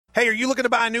Hey, are you looking to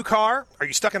buy a new car? Are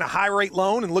you stuck in a high-rate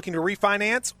loan and looking to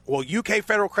refinance? Well, UK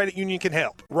Federal Credit Union can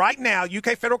help. Right now,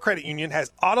 UK Federal Credit Union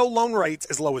has auto loan rates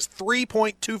as low as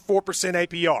 3.24%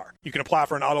 APR. You can apply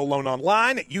for an auto loan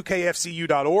online at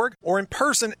ukfcu.org or in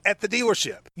person at the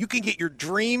dealership. You can get your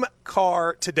dream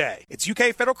car today. It's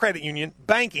UK Federal Credit Union,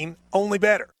 banking only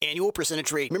better. Annual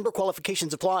percentage rate. Member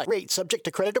qualifications apply. Rate subject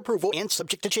to credit approval and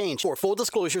subject to change. For full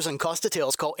disclosures and cost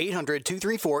details, call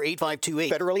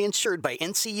 800-234-8528. Federally insured by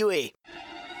NCUA. He's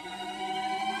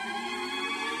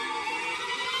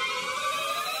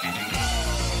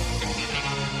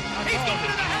looking in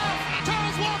the house.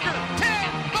 Charles Walker,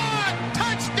 10-5,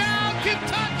 touchdown,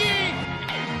 Kentucky.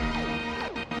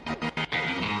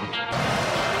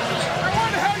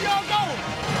 Where the hell y'all going?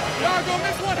 Y'all gonna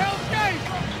miss one hell of a game.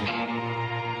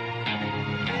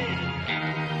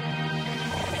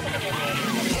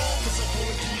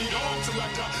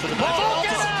 The ball,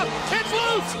 get up, it's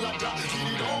loose.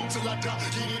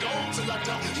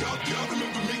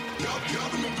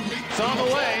 It's on the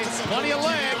way, plenty of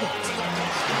leg.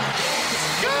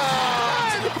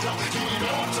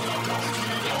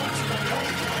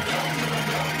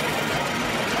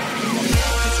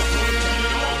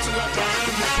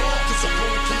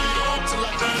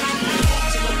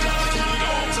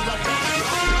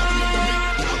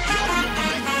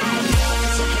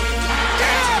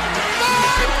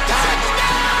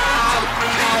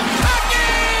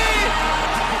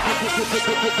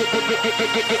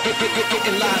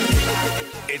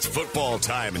 It's football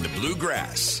time in the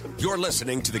Bluegrass. You're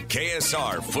listening to the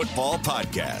KSR Football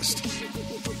Podcast.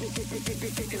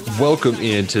 Welcome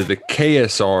into the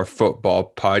KSR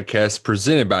Football Podcast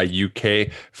presented by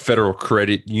UK Federal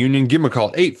Credit Union. Give them a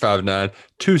call,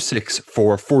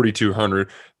 859-264-4200,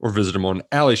 or visit them on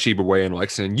Ali Sheba Way in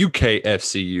Lexington.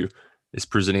 UKFCU is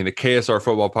presenting the KSR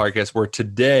Football Podcast, where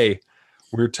today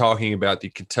we're talking about the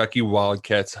Kentucky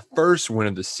Wildcats' first win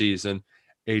of the season,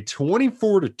 a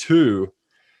 24-2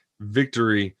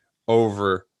 victory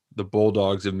over the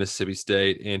Bulldogs of Mississippi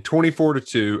State, and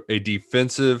 24-2, a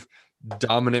defensive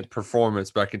dominant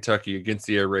performance by Kentucky against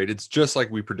the Air Raid. It's just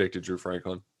like we predicted, Drew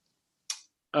Franklin.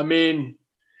 I mean,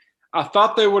 I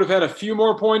thought they would have had a few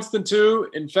more points than 2.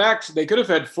 In fact, they could have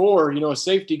had 4. A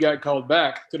safety got called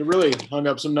back. Could have really hung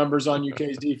up some numbers on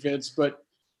UK's defense. But,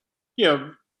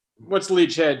 what's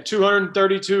Leach had?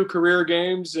 232 career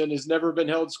games and has never been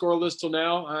held scoreless till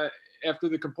now. After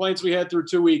the complaints we had through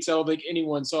 2 weeks, I don't think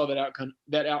anyone saw that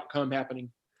outcome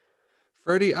happening.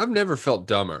 Freddie, I've never felt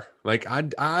dumber. Like,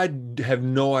 I have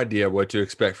no idea what to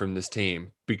expect from this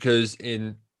team, because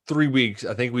in 3 weeks,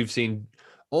 I think we've seen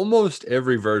almost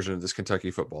every version of this Kentucky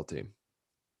football team.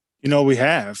 We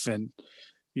have. And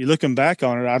you're looking back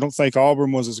on it, I don't think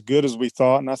Auburn was as good as we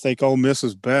thought, and I think Ole Miss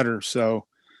is better. So,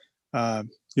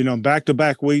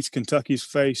 back-to-back weeks, Kentucky's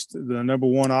faced the number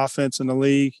 1 offense in the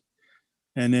league,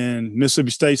 and then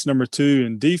Mississippi State's number 2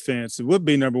 in defense. It would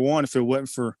be number 1 if it wasn't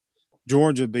for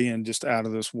Georgia being just out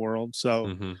of this world.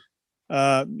 So,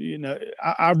 I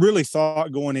really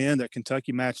thought going in that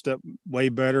Kentucky matched up way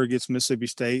better against Mississippi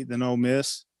State than Ole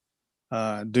Miss,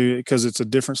 because it's a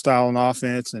different style in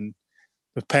offense, and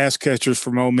the pass catchers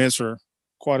from Ole Miss are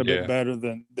quite a bit better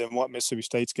than what Mississippi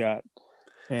State's got.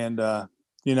 And,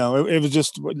 it was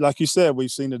just like you said,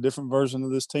 we've seen a different version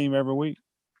of this team every week.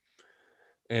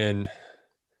 And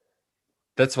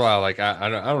that's why, I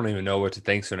don't even know what to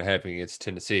think's going to happen against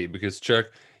Tennessee, because, Chuck,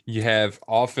 you have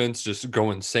offense just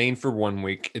go insane for 1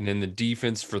 week and then the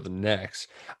defense for the next.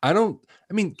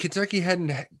 Kentucky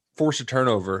hadn't forced a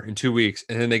turnover in 2 weeks,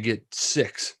 and then they get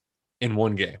 6 in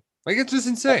one game. It's just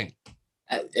insane.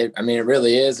 It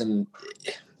really is. And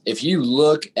if you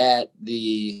look at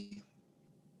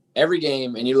every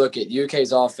game and you look at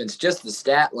UK's offense, just the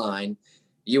stat line,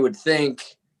 you would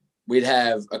think we'd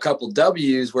have a couple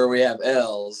W's where we have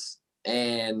L's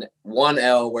and 1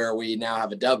 L where we now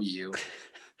have a W.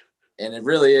 And it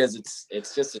really is.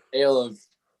 It's just a tale of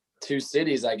 2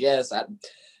 cities, I guess.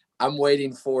 I'm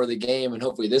waiting for the game, and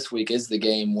hopefully this week is the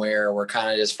game where we're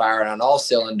kind of just firing on all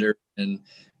cylinders, and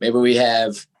maybe we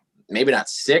have maybe not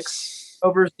 6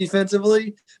 overs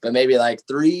defensively, but maybe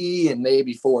 3 and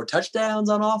maybe 4 touchdowns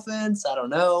on offense. I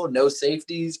don't know. No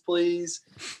safeties, please.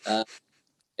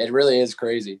 It really is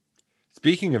crazy.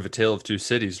 Speaking of a tale of 2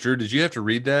 cities, Drew, did you have to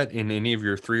read that in any of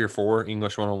your 3 or 4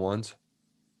 English 101s?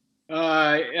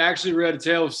 I actually read A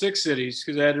Tale of 6 Cities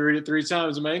because I had to read it 3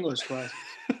 times in my English class.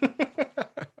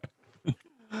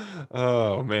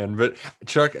 Oh, man. But,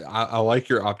 Chuck, I like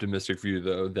your optimistic view,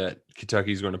 though, that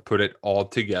Kentucky's going to put it all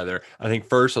together. I think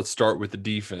first let's start with the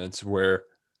defense where,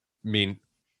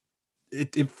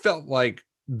 it felt like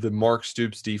the Mark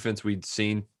Stoops defense we'd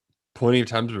seen plenty of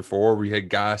times before where you had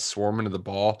guys swarming to the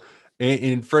ball.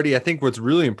 And Freddie, I think what's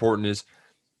really important is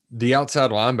the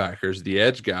outside linebackers, the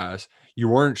edge guys, you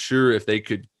weren't sure if they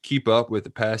could keep up with the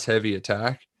pass-heavy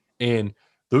attack. And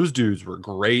those dudes were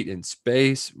great in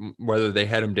space, whether they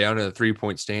had them down in a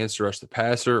three-point stance to rush the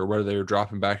passer or whether they were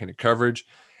dropping back into coverage.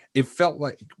 It felt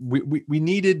like we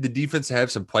needed the defense to have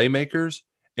some playmakers,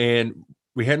 and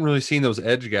we hadn't really seen those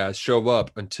edge guys show up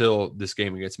until this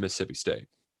game against Mississippi State.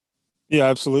 Yeah,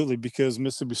 absolutely, because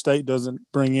Mississippi State doesn't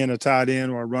bring in a tight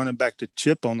end or a running back to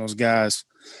chip on those guys.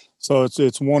 So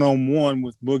it's one-on-one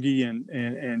with Boogie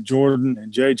and Jordan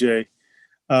and JJ.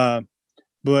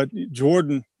 But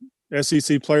Jordan,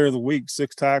 SEC Player of the Week,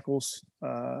 6 tackles,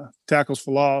 tackles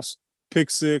for loss, pick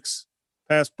 6,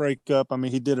 pass breakup. I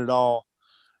mean, he did it all.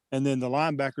 And then the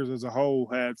linebackers as a whole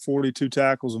had 42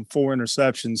 tackles and 4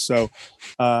 interceptions. So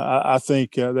I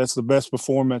think that's the best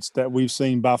performance that we've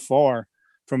seen by far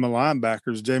from the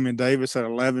linebackers. Jamin Davis had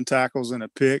 11 tackles and a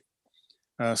pick.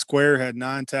 Square had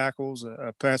 9 tackles,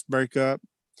 a pass breakup.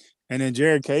 And then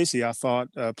Jared Casey, I thought,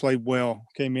 played well,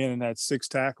 came in and had 6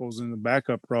 tackles in the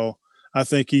backup role. I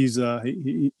think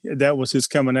that was his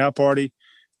coming out party,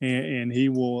 and he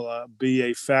will be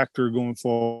a factor going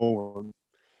forward.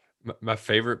 My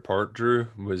favorite part, Drew,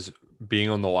 was being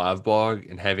on the live blog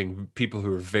and having people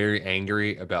who are very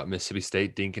angry about Mississippi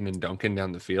State dinking and dunking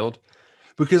down the field,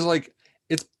 because like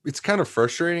it's kind of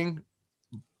frustrating,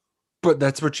 but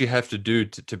that's what you have to do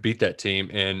to beat that team.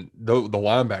 And the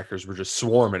linebackers were just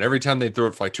swarming every time they threw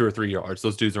it for like 2 or 3 yards.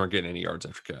 Those dudes aren't getting any yards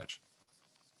after catch.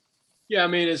 Yeah, I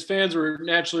mean, as fans, we're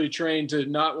naturally trained to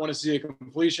not want to see a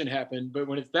completion happen. But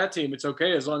when it's that team, it's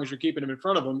okay as long as you're keeping them in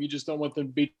front of them. You just don't want them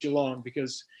to beat you long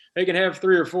because they can have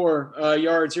 3 or 4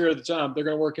 yards here at the time. They're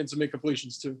going to work in some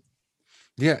incompletions too.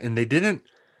 Yeah, and they didn't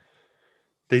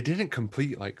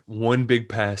complete like one big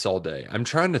pass all day. I'm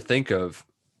trying to think of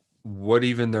what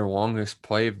even their longest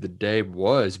play of the day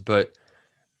was, but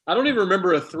I don't even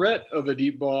remember a threat of a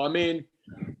deep ball. I mean,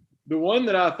 the one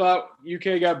that I thought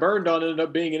UK got burned on ended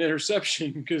up being an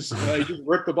interception because he just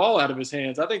ripped the ball out of his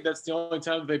hands. I think that's the only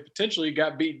time they potentially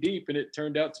got beat deep, and it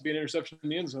turned out to be an interception in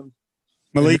the end zone.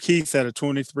 Malik Heath had a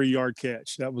 23-yard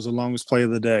catch. That was the longest play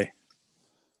of the day.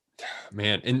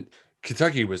 Man, and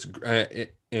Kentucky was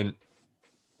and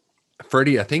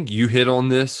Freddie, I think you hit on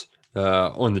this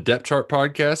on the Depth Chart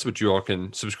podcast, which you all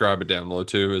can subscribe and download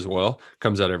to as well.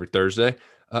 Comes out every Thursday.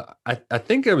 I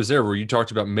think I was there where you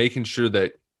talked about making sure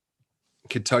that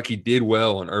Kentucky did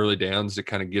well on early downs to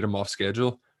kind of get them off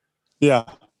schedule. Yeah.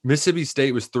 Mississippi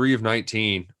State was 3 of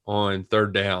 19 on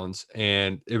third downs,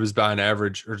 and it was by an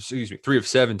average, 3 of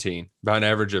 17 by an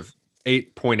average of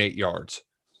 8.8 yards.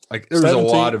 Like there was 17.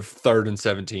 A lot of 3rd and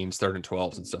 17s, 3rd and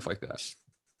 12s and stuff like that.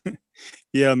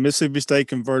 Yeah, Mississippi State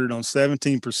converted on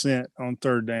 17% on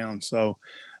third down. So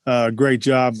great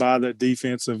job by the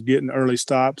defense of getting early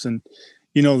stops. And,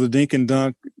 the dink and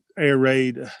dunk air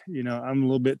raid, I'm a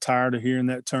little bit tired of hearing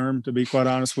that term, to be quite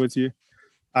honest with you.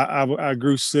 I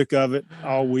grew sick of it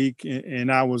all week,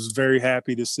 and I was very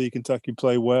happy to see Kentucky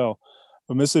play well.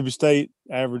 But Mississippi State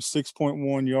averaged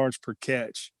 6.1 yards per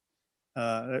catch.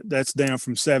 That's down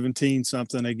from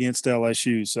 17-something against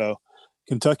LSU. So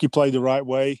Kentucky played the right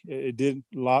way. It did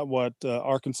a lot what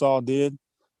Arkansas did.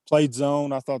 Played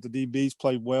zone. I thought the DBs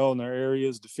played well in their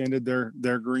areas, defended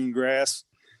their green grass,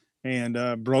 and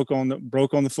broke on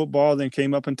the football, then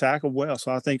came up and tackled well.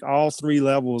 So I think all 3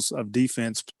 levels of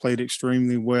defense played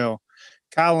extremely well.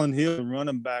 Kylan Hill, the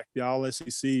running back, the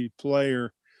All-SEC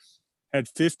player, had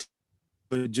 50,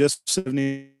 but just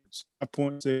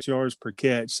 75.6 yards per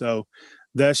catch. So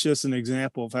that's just an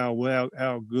example of how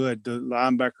good the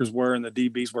linebackers were and the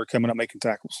DBs were coming up making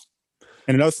tackles.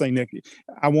 And another thing, Nick,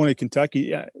 I wanted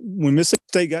Kentucky when Mississippi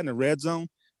State got in the red zone.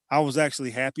 I was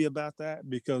actually happy about that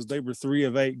because they were 3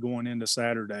 of 8 going into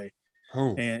Saturday.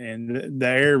 Oh. And the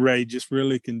air raid just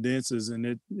really condenses.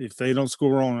 And if they don't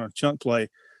score on a chunk play,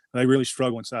 they really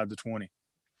struggle inside the 20.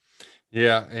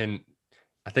 Yeah, and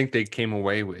I think they came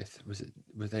away with,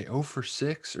 were they 0 for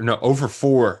 6? Or no, 0 for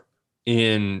 4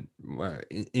 in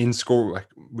score, like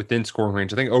within scoring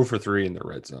range. I think 0 for 3 in the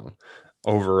red zone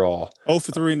overall. 0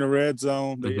 for 3 in the red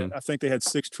zone. I think they had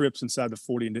 6 trips inside the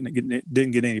 40 and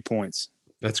didn't get any points.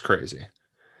 That's crazy.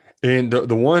 And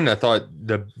the one I thought,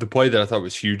 the play that I thought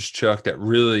was huge, Chuck, that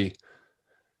really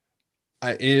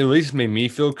it at least made me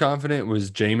feel confident was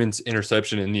Jamin's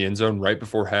interception in the end zone right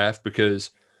before half,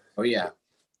 because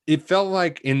it felt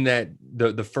like in that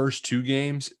the first 2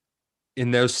 games, in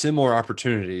those similar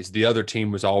opportunities, the other team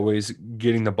was always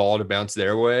getting the ball to bounce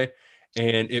their way,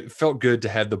 and it felt good to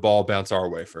have the ball bounce our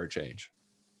way for a change.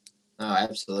 Oh,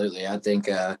 absolutely. I think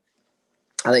that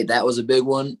was a big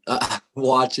one.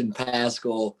 watching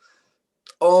Pascal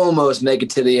almost make it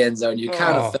to the end zone. You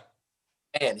kind of felt,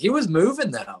 man, he was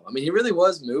moving though. I mean, he really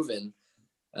was moving.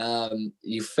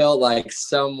 You felt like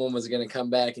someone was going to come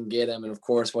back and get him. And of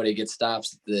course, he gets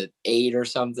stops at the 8 or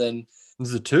something. It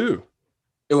was the 2.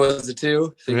 It was the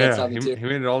 2. So he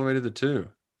made it all the way to the 2.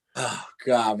 Oh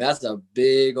God, that's a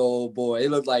big old boy. He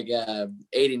looked like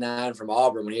 89 from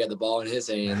Auburn when he had the ball in his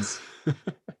hands.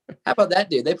 How about that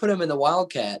dude? They put him in the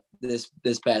Wildcat this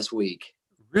past week.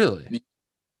 Really?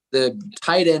 The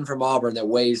tight end from Auburn that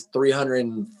weighs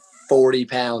 340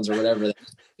 pounds or whatever that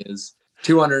is,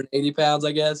 280 pounds,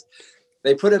 I guess.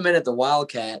 They put him in at the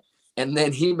Wildcat, and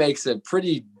then he makes a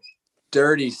pretty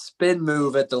dirty spin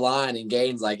move at the line and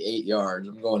gains like 8 yards.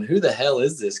 I'm going, who the hell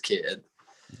is this kid?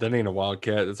 That ain't a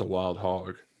Wildcat. That's a wild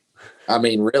hog. I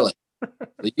mean, really.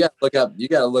 You got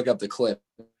to look up the clip.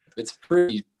 It's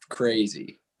pretty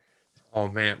crazy. Oh,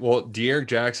 man. Well, De'Aaron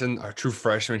Jackson, our true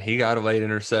freshman, he got a late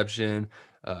interception.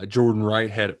 Jordan Wright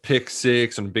had a pick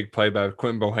 6 on a big play by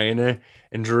Quentin Bohanna.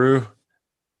 And Drew,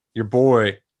 your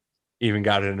boy even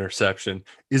got an interception.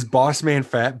 Is Boss Man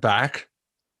Fat back?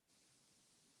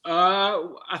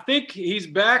 I think he's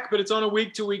back, but it's on a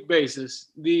week-to-week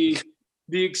basis.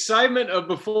 The excitement of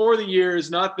before the year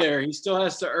is not there. He still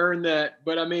has to earn that.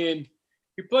 But, I mean,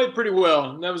 he played pretty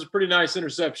well, and that was a pretty nice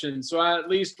interception. So I at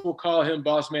least will call him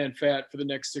Boss Man Fat for the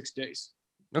next 6 days.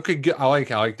 Okay, good. I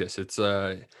like this.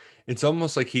 It's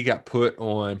almost like he got put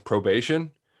on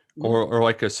probation or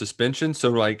like a suspension. So,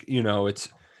 like, it's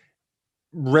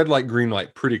red light, green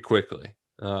light pretty quickly.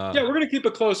 Yeah, we're going to keep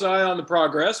a close eye on the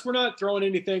progress. We're not throwing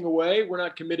anything away. We're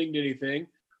not committing to anything.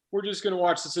 We're just going to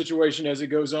watch the situation as it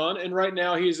goes on. And right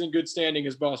now, he's in good standing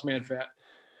as Boss Man Fat.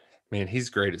 Man, he's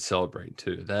great at celebrating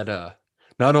too. That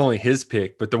not only his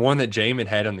pick, but the one that Jamin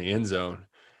had in the end zone.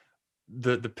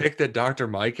 The pick that Dr.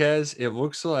 Mike has, it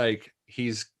looks like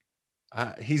he's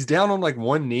down on like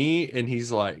one knee, and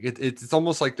he's like it's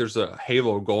almost like there's a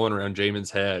halo going around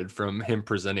Jamin's head from him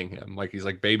presenting him, like he's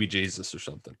like baby Jesus or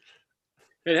something.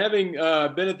 And having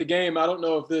been at the game, I don't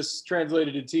know if this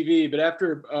translated to TV, but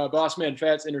after Boss Man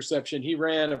Fat's interception, he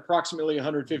ran approximately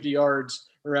 150 yards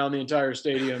around the entire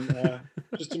stadium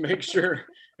just to make sure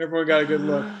everyone got a good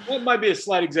look. That might be a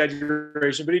slight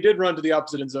exaggeration, but he did run to the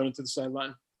opposite end zone and to the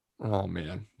sideline. Oh,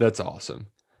 man, that's awesome.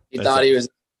 He thought he was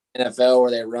in the NFL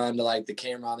where they run to like the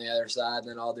camera on the other side and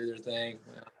then all do their thing.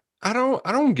 I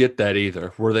don't get that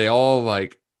either, where they all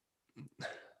like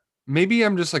 – maybe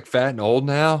I'm just like fat and old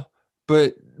now.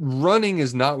 But running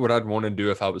is not what I'd want to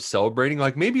do if I was celebrating,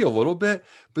 like maybe a little bit.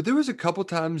 But there was a couple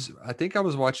times, I think I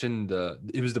was watching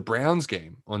it was the Browns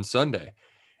game on Sunday,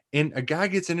 and a guy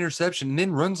gets an interception and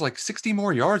then runs like 60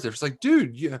 more yards. It's like,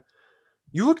 dude, you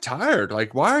look tired.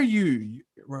 Like, why are you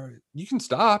can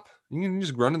stop. You can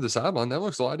just run to the sideline. That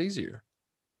looks a lot easier.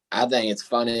 I think it's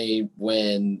funny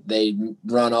when they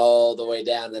run all the way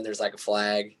down and then there's like a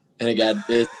flag and it got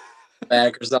bit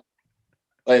back or something.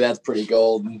 Like, that's pretty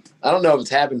golden. I don't know if it's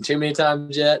happened too many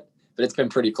times yet, but it's been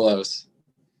pretty close.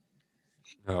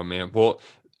 Oh, man. Well,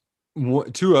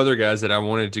 2 other guys that I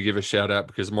wanted to give a shout out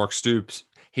because Mark Stoops,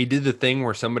 he did the thing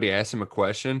where somebody asked him a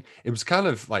question. It was kind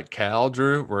of like Cal,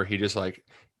 Drew, where he just like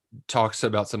talks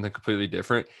about something completely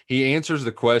different. He answers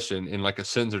the question in like a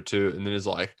sentence or 2 and then is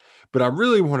like, but I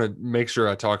really want to make sure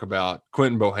I talk about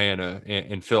Quentin Bohanna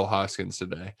and Phil Hoskins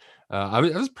today. I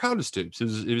was proud of Stoops.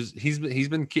 He's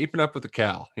been keeping up with the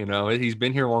Cal. He's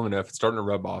been here long enough. It's starting to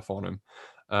rub off on him.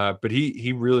 But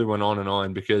he really went on and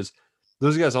on because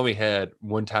those guys only had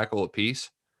 1 tackle apiece,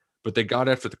 but they got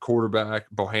after the quarterback.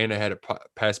 Bohanna had a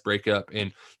pass breakup,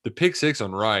 and the pick 6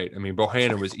 on Wright. I mean,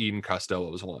 Bohanna was eating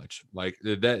Costello's lunch. Like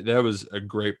that was a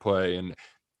great play, and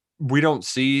we don't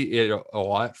see it a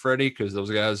lot, Freddie, because those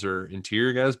guys are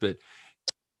interior guys. But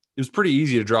it was pretty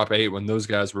easy to drop 8 when those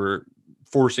guys were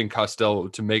forcing Costello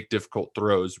to make difficult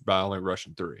throws by only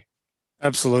rushing 3.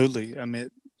 Absolutely. I mean,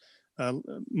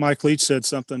 Mike Leach said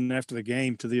something after the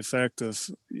game to the effect of,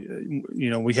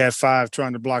 we had 5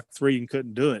 trying to block 3 and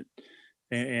couldn't do it.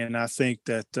 And I think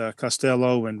that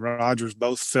Costello and Rogers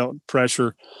both felt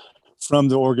pressure from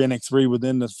the organic 3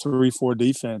 within the 3-4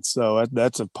 defense. So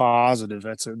that's a positive.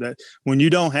 That when you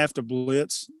don't have to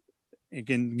blitz, you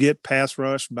can get pass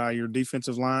rush by your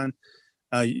defensive line.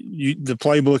 The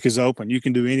playbook is open. You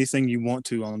can do anything you want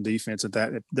to on defense at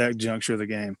that juncture of the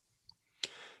game.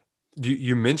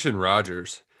 You mentioned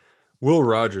Rogers. Will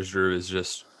Rogers, Drew, is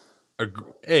just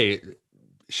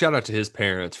shout out to his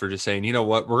parents for just saying, you know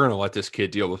what, we're going to let this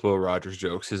kid deal with Will Rogers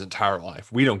jokes his entire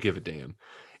life. We don't give a damn.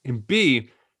 And B,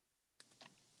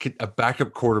 a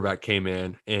backup quarterback came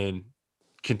in and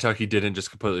Kentucky didn't just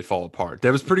completely fall apart.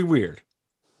 That was pretty weird.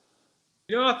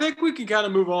 I think we can kind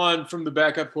of move on from the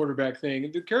backup quarterback thing.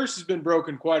 The curse has been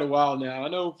broken quite a while now. I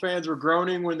know fans were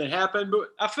groaning when it happened, but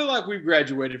I feel like we've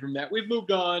graduated from that. We've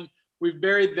moved on. We've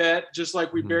buried that, just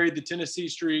like we buried the Tennessee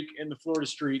streak and the Florida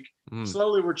streak.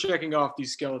 Slowly, we're checking off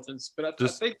these skeletons. But I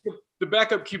think the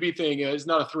backup QB thing is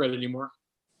not a threat anymore.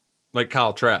 Like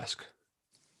Kyle Trask.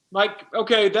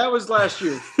 Okay, that was last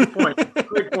year. Good point.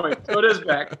 Great point. So it is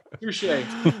back. Touche.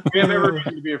 We have every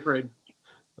reason to be afraid.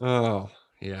 Oh,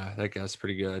 yeah, that guy's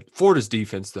pretty good. Florida's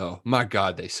defense, though, my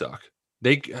God, they suck.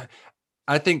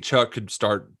 I think Chuck could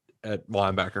start at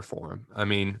linebacker for him. I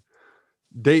mean,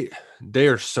 they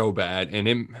are so bad,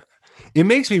 and it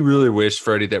makes me really wish,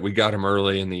 Freddie, that we got him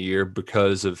early in the year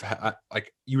because of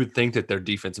you would think that their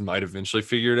defense might eventually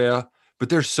figure it out, but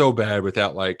they're so bad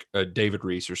without like a David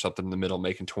Reese or something in the middle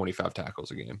making 25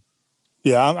 tackles a game.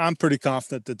 Yeah, I'm pretty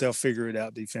confident that they'll figure it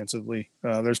out defensively.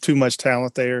 There's too much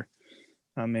talent there.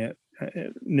 I mean,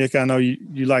 Nick, I know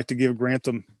you like to give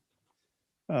Grantham.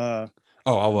 I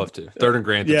love to. Third and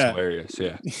Grantham's hilarious.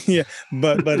 Yeah, yeah,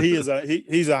 but he's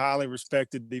a highly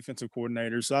respected defensive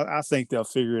coordinator, so I think they'll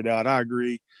figure it out. I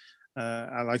agree.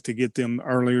 I like to get them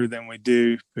earlier than we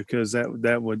do because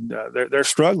that would they're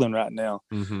struggling right now.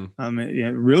 Mm-hmm. I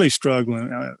mean, really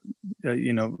struggling.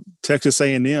 Texas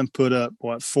A&M put up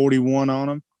 41 on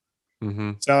them.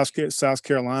 Mm-hmm. South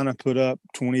Carolina put up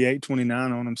 28,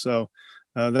 29 on them. So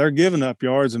they're giving up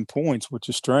yards and points, which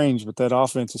is strange. But that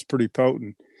offense is pretty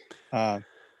potent.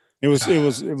 It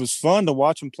was fun to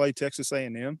watch them play Texas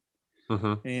A&M,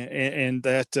 and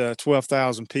that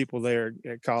 12,000 people there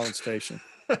at College Station.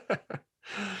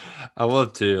 I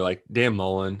love to like Dan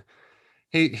Mullen.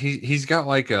 He's got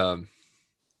like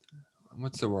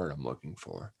what's the word I'm looking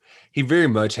for? He very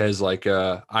much has like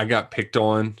I got picked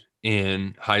on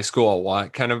in high school a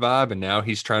lot kind of vibe, and now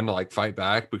he's trying to like fight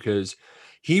back because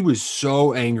he was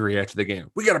so angry after the game.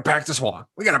 We got to pack the swamp.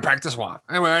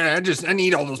 I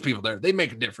need all those people there. They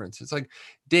make a difference. It's like,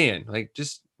 Dan, like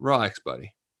just relax,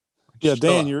 buddy. Yeah,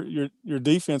 Dan, your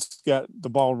defense got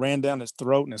the ball ran down his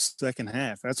throat in the second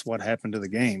half. That's what happened to the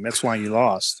game. That's why you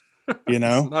lost. It's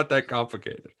not that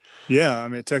complicated. Yeah, I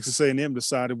mean, Texas A&M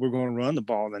decided we're going to run the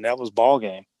ball, and that was ball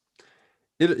game.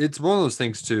 It's one of those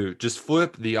things too. Just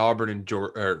flip the Auburn and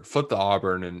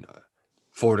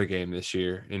Florida game this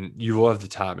year, and you love the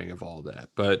timing of all that.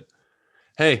 But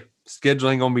hey,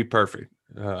 scheduling gonna be perfect.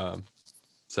 I'm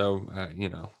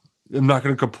not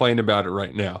going to complain about it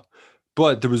right now.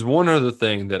 But there was one other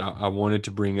thing that I wanted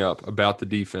to bring up about the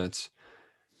defense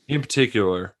in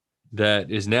particular that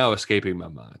is now escaping my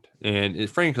mind. And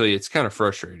frankly, it's kind of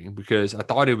frustrating because I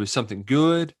thought it was something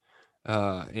good.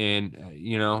 It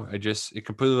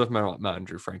completely left my mind,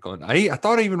 Drew Franklin. I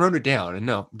thought I even wrote it down, and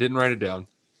no, didn't write it down.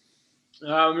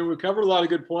 We covered a lot of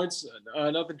good points.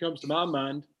 Nothing comes to my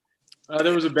mind.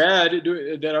 There was a bad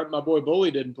that my boy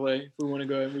Bully didn't play. If we want to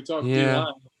go and we talked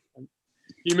D-line.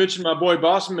 You mentioned my boy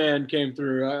Boss Man came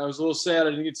through. I was a little sad I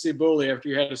didn't get to see Bully after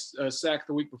you had a sack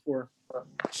the week before.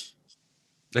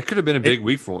 That could have been a big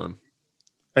week for him.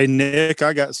 Hey, Nick,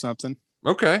 I got something.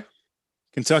 Okay.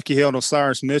 Kentucky held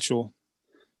Osiris Mitchell,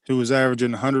 who was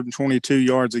averaging 122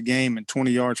 yards a game and 20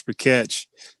 yards per catch,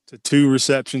 to 2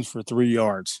 receptions for 3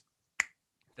 yards.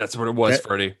 That's what it was,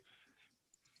 Freddie.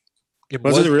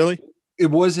 Was it really? It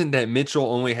wasn't that Mitchell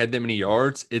only had that many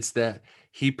yards. It's that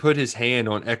he put his hand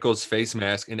on Eccles' face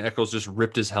mask and Eccles just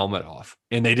ripped his helmet off,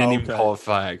 and they didn't even call a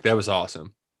flag. That was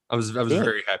awesome. I was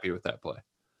very happy with that play.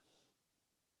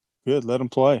 Good. Let him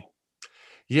play.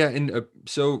 Yeah. And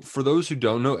so for those who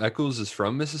don't know, Eccles is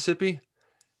from Mississippi,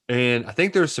 and I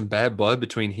think there's some bad blood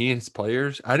between he and his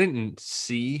players. I didn't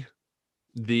see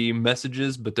the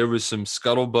messages, but there was some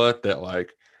scuttlebutt that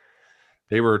like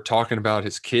they were talking about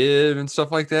his kid and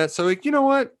stuff like that. So like, you know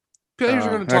what? Players are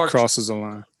going to talk. That crosses the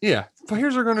line. Yeah.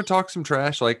 Players are going to talk some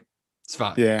trash. Like, it's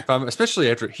fine. Yeah. Fine. Especially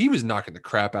after he was knocking the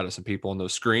crap out of some people on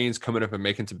those screens, coming up and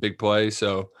making some big plays.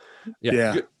 So,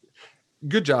 yeah.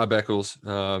 Good job, Eccles.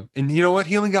 And you know what?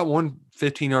 He only got one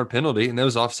 15-yard penalty, and that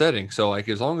was offsetting. So, like,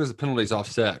 as long as the penalty's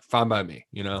offset, fine by me.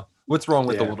 You know, what's wrong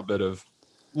with a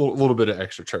little bit of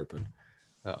extra chirping?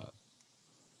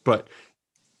 But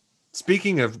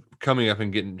speaking of coming up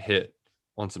and getting hit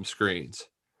on some screens.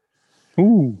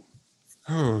 Ooh.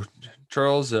 Oh,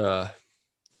 Charles,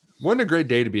 wasn't a great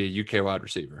day to be a UK wide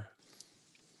receiver.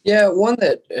 Yeah, one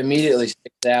that immediately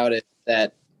sticks out is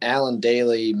that Alan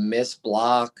Daly missed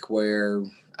block where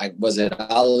was it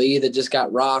Ali that just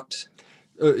got rocked?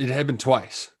 It happened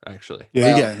twice, actually.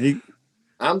 Yeah,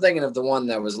 I'm thinking of the one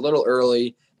that was a little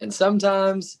early, and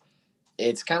sometimes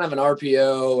it's kind of an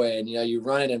RPO, and you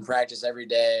run it in practice every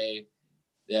day.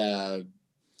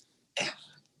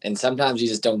 and sometimes you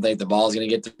just don't think the ball's going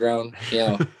to get thrown.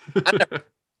 I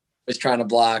was trying to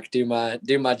block, do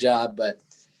my job, but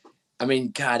I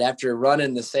mean, God, after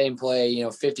running the same play,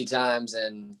 50 times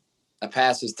and a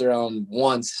pass is thrown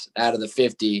once out of the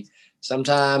 50,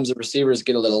 sometimes the receivers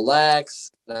get a little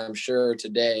lax. And I'm sure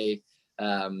today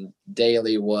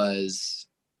Daly was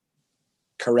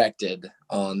corrected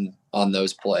on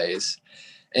those plays.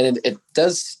 And it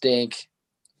does stink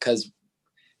because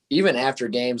even after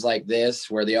games like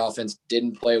this where the offense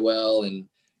didn't play well and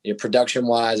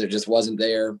production-wise it just wasn't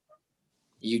there,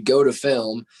 you go to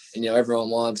film and, everyone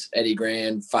wants Eddie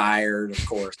Gran fired, of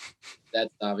course.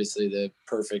 That's obviously the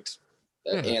perfect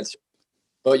answer.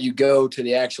 But you go to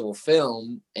the actual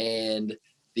film and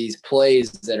these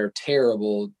plays that are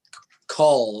terrible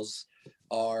calls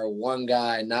are one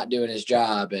guy not doing his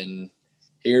job. And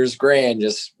here's Gran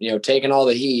just, taking all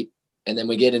the heat. And then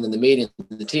we get into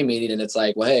the team meeting, and it's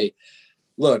like, well, hey,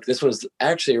 look, this was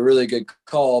actually a really good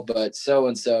call, but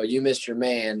so-and-so, you missed your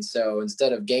man. So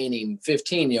instead of gaining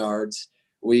 15 yards,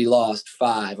 we lost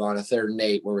 5 on a 3rd and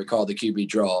 8 where we called the QB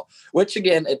draw, which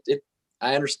again,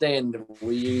 I understand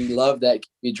we love that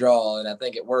QB draw, and I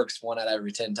think it works 1 out of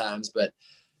every 10 times. But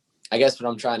I guess what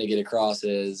I'm trying to get across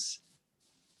is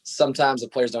sometimes the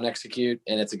players don't execute,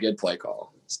 and it's a good play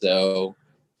call. So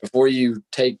before you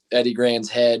take Eddie Gran's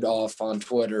head off on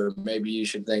Twitter, maybe you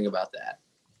should think about that.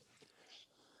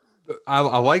 I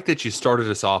like that you started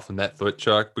us off on that foot,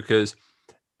 Chuck, because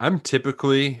I'm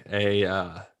typically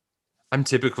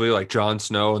like Jon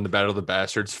Snow in the Battle of the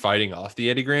Bastards fighting off the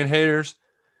Eddie Gran haters.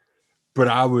 But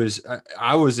I was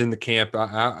in the camp.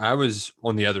 I was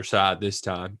on the other side this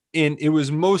time, and it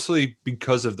was mostly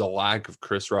because of the lack of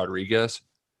Chris Rodriguez.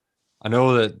 I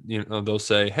know that they'll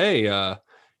say, "Hey,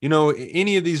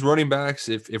 any of these running backs,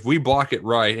 if we block it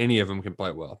right, any of them can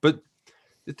play well." But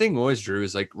the thing was, Drew,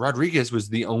 is like Rodriguez was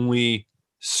the only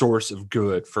source of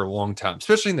good for a long time,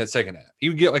 especially in that second half. He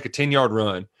would get like a 10-yard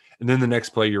run, and then the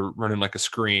next play you're running like a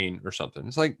screen or something.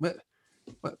 It's like,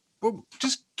 well,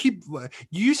 just keep.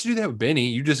 You used to do that with Benny.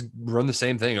 You just run the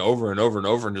same thing over and over and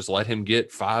over and just let him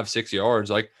get 5-6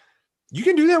 yards. Like, you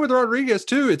can do that with Rodriguez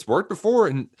too. It's worked before,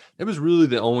 and it was really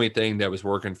the only thing that was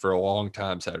working for a long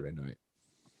time Saturday night.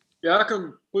 Yeah, I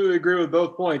completely agree with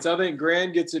both points. I think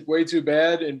Gran gets it way too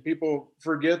bad, and people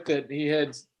forget that he had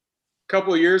a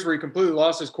couple of years where he completely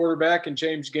lost his quarterback and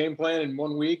changed game plan in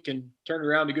 1 week and turned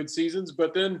around to good seasons.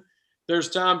 But then there's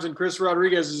times, and Chris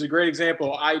Rodriguez is a great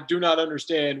example. I do not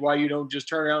understand why you don't just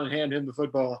turn around and hand him the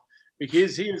football,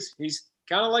 because he's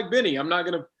kind of like Benny. I'm not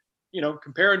going to,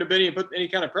 compare him to Benny and put any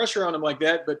kind of pressure on him like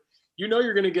that, but you're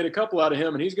going to get a couple out of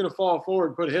him, and he's going to fall forward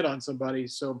and put a hit on somebody.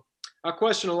 So I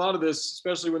question a lot of this,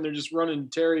 especially when they're just running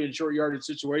Terry in short yardage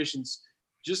situations.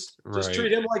 Just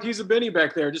treat him like he's a Benny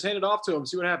back there. Just hand it off to him,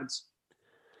 see what happens.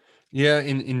 Yeah,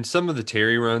 in some of the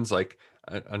Terry runs, like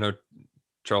I know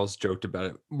Charles joked about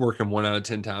it, working 1 out of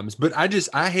 10 times. But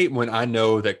I hate when I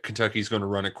know that Kentucky's going to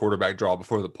run a quarterback draw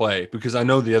before the play, because I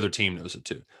know the other team knows it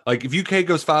too. Like if UK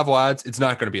goes 5 wides, it's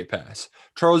not going to be a pass.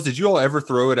 Charles, did you all ever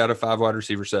throw it out of 5 wide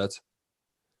receiver sets?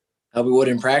 We would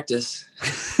in practice.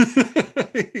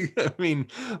 I mean,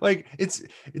 like it's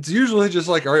usually just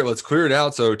like, all right, let's clear it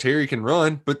out so Terry can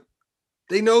run, but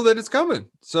they know that it's coming.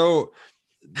 So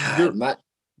my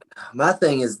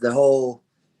thing is the whole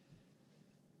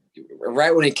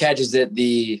right when he catches it,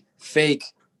 the fake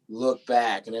look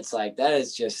back, and it's like that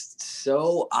is just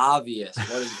so obvious.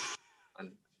 What is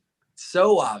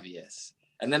so obvious?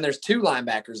 And then there's 2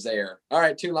 linebackers there. All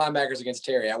right, 2 linebackers against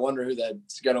Terry. I wonder who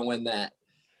that's going to win that.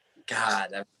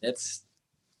 God, it's.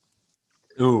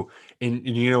 Ooh, and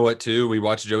you know what, too? We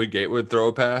watched Joey Gatewood throw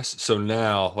a pass. So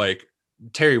now, like,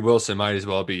 Terry Wilson might as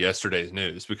well be yesterday's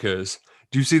news, because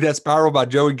do you see that spiral by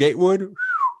Joey Gatewood?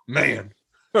 Man,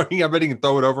 I bet he can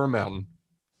throw it over a mountain.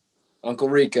 Uncle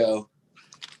Rico.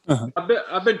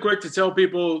 I've been quick to tell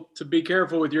people to be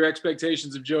careful with your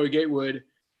expectations of Joey Gatewood,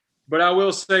 but I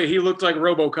will say he looked like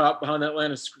RoboCop behind that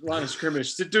line of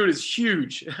scrimmage. The dude is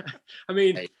huge. I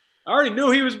mean, I already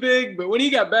knew he was big, but when he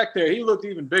got back there, he looked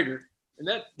even bigger. And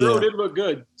that throw did look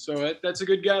good. So that's a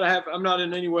good guy to have. I'm not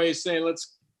in any way saying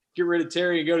let's get rid of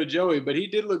Terry and go to Joey, but he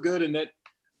did look good in that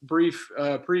brief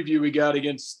preview we got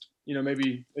against,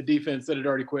 maybe a defense that had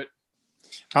already quit.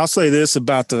 I'll say this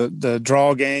about the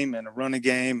draw game and the running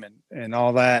game and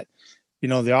all that.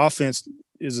 The offense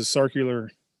is a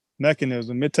circular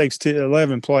mechanism. It takes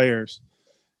 11 players.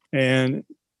 And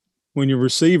when your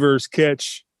receivers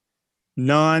catch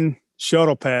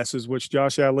non-shuttle passes, which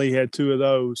Josh Ali had 2 of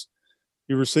those,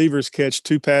 your receivers catch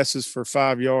 2 passes for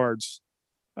 5 yards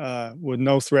with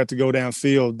no threat to go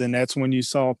downfield, then that's when you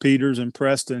saw Peters and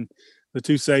Preston the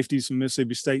two safeties from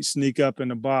Mississippi State sneak up in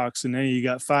the box, and then you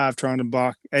got 5 trying to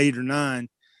block 8 or 9,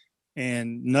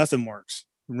 and nothing works.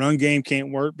 Run game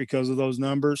can't work because of those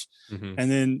numbers.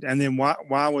 Mm-hmm. And then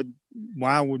why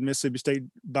would Mississippi State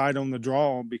bite on the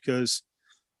draw? Because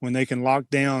when they can lock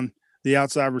down the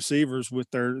outside receivers with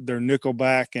their nickel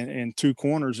back and 2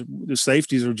 corners, the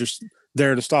safeties are just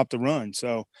there to stop the run.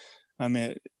 So, I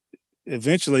mean,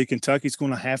 eventually Kentucky's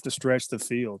going to have to stretch the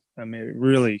field. I mean,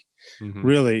 really,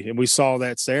 and we saw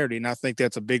that Saturday. And I think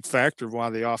that's a big factor of why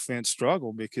the offense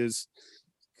struggled, because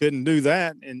couldn't do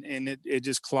that. And it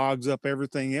just clogs up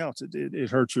everything else. It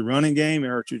hurts your running game. It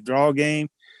hurts your draw game,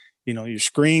 your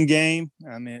screen game.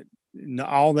 I mean,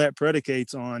 all that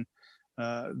predicates on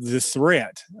the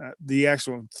threat, the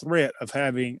actual threat of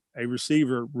having a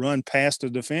receiver run past a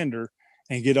defender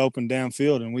and get open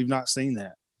downfield. And we've not seen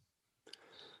that.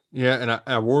 Yeah, and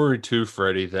I worry too,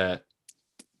 Freddie, that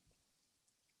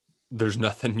there's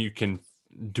nothing you can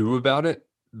do about it.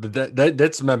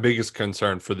 That's my biggest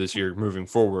concern for this year moving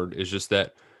forward, is just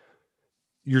that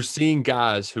you're seeing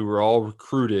guys who were all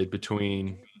recruited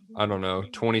between,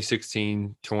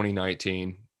 2016,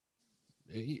 2019,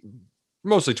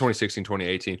 mostly 2016,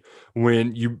 2018,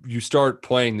 when you start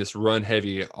playing this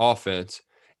run-heavy offense,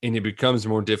 and it becomes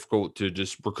more difficult to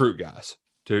just recruit guys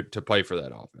to play for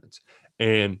that offense.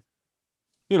 And,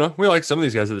 we like some of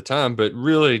these guys at the time, but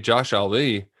really Josh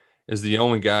Ali is the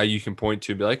only guy you can point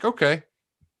to and be like, okay,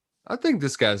 I think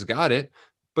this guy's got it,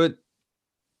 but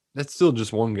that's still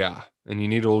just one guy, and you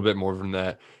need a little bit more from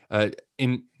that.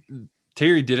 And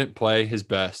Terry didn't play his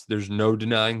best. There's no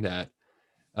denying that.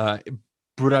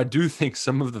 But I do think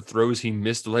some of the throws he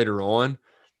missed later on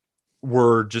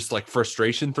were just like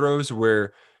frustration throws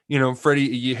where, Freddie,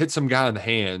 you hit some guy in the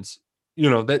hands,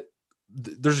 that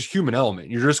there's a human element.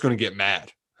 You're just going to get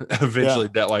mad eventually.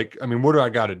 Yeah. What do I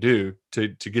got to do to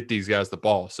get these guys the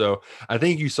ball? So I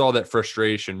think you saw that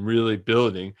frustration really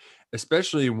building,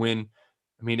 especially when,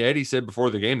 Eddie said before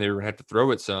the game they were going to have to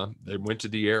throw it some. They went to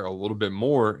the air a little bit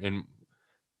more, and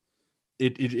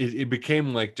it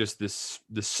became like just this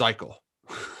cycle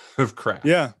of crap.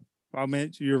 Yeah.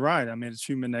 You're right. It's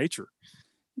human nature.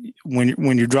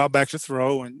 When you drop back to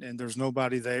throw and there's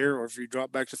nobody there, or if you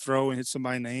drop back to throw and hit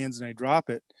somebody in the hands and they drop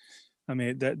it,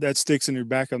 that sticks in your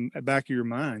back of your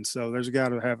mind. So there's got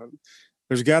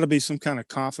to be some kind of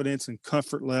confidence and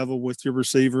comfort level with your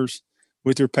receivers,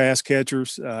 with your pass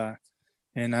catchers.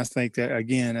 And I think that,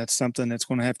 again, that's something that's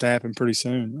going to have to happen pretty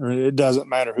soon, or it doesn't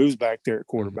matter who's back there at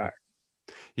quarterback.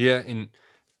 Yeah. And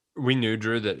we knew,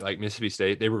 Drew, that like Mississippi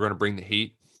State, they were going to bring the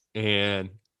heat,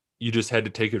 and you just had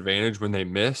to take advantage when they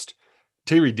missed.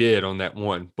 Terry did on that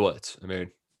one blitz.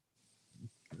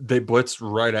 They blitzed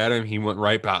right at him. He went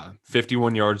right by him,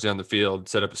 51 yards down the field,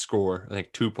 set up a score, I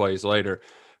think 2 plays later.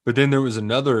 But then there was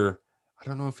another, I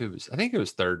think it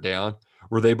was third down,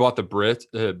 where they brought the blitz.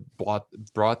 That's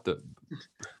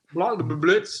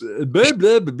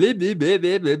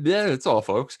all,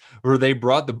 folks. Where they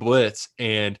brought the blitz,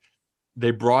 and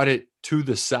they brought it to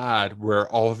the side where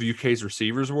all of UK's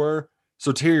receivers were.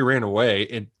 So Terry ran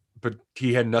away, but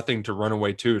he had nothing to run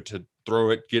away to throw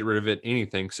it, get rid of it,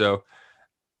 anything. So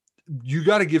you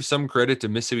got to give some credit to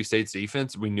Mississippi State's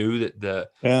defense. We knew that the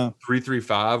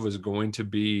 3-3-5 was going to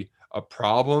be a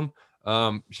problem.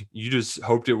 You just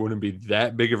hoped it wouldn't be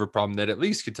that big of a problem, that at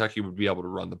least Kentucky would be able to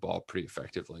run the ball pretty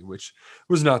effectively, which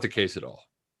was not the case at all.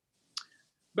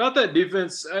 About that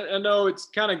defense, I know it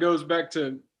kind of goes back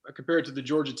to compared to the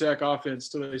Georgia Tech offense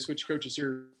till they switch coaches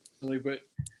here. But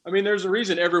there's a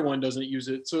reason everyone doesn't use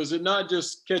it. So is it not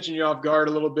just catching you off guard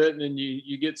a little bit and then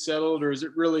you get settled, or is it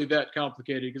really that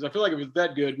complicated? Because I feel like if it's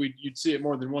that good, you'd see it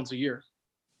more than once a year.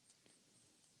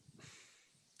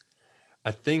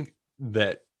 I think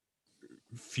that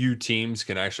few teams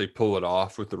can actually pull it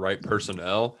off with the right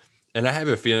personnel. And I have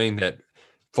a feeling that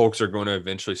folks are going to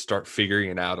eventually start figuring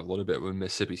it out a little bit with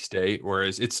Mississippi State,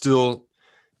 whereas it's still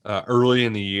early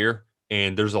in the year.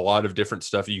 And there's a lot of different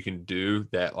stuff you can do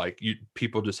that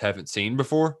people just haven't seen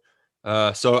before.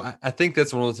 So I think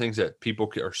that's one of the things that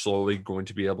people are slowly going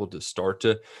to be able to start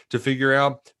to figure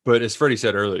out. But as Freddie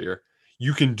said earlier,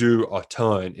 you can do a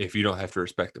ton if you don't have to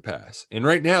respect the pass. And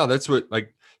right now, that's what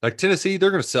like Tennessee,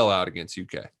 they're going to sell out against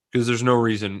UK because there's no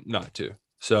reason not to.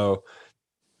 So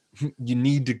you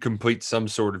need to complete some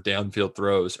sort of downfield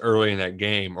throws early in that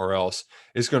game, or else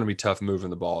it's going to be tough moving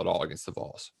the ball at all against the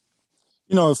Vols.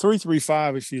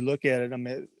 3-3-5, if you look at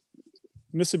it,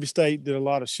 Mississippi State did a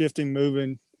lot of shifting,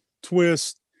 moving,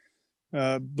 twist,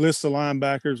 blitz the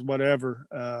linebackers, whatever,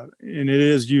 and it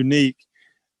is unique.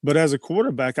 But as a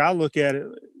quarterback, I look at it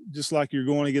just like you're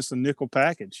going against a nickel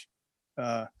package.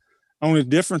 Only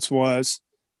difference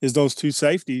is those two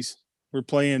safeties we're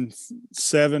playing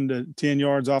 7 to 10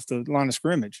 yards off the line of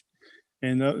scrimmage.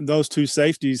 And those two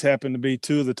safeties happen to be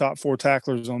two of the top 4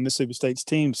 tacklers on Mississippi State's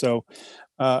team. So,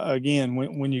 again,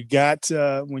 when you got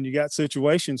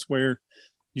situations where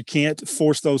you can't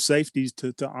force those safeties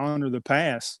to honor the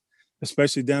pass,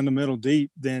 especially down the middle deep,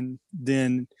 then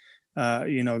they're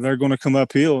going to come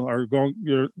uphill or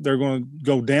they're going to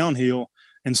go downhill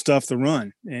and stuff the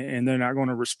run, and they're not going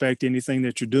to respect anything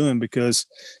that you're doing because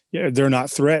they're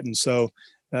not threatened. So,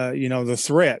 the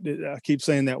threat, I keep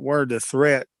saying that word, the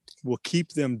threat will keep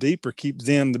them deeper, keep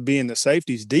them to being the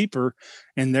safeties deeper.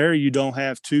 And there you don't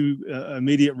have 2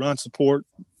 immediate run support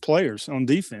players on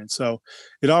defense. So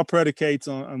it all predicates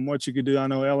on what you could do. I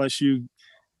know LSU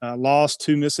lost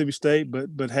to Mississippi State,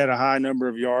 but had a high number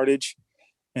of yardage.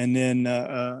 And then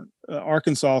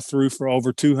Arkansas threw for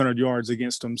over 200 yards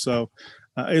against them. So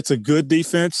it's a good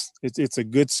defense. It's a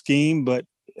good scheme, but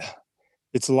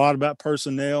it's a lot about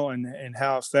personnel and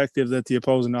how effective that the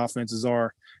opposing offenses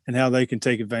are and how they can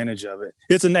take advantage of it.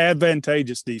 It's an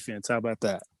advantageous defense. How about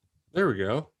that? There we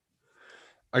go.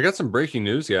 I got some breaking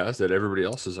news, guys, that everybody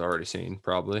else has already seen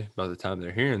probably by the time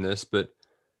they're hearing this, but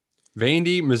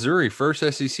Vandy, Missouri, first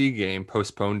SEC game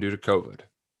postponed due to COVID.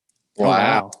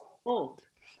 Wow. Oh,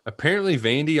 Apparently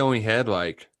Vandy only had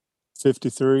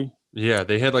 53. Yeah,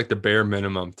 they had the bare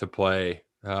minimum to play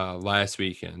last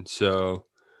weekend. So,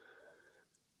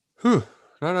 not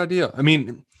ideal. I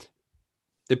mean,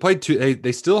 they played 2.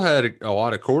 They still had a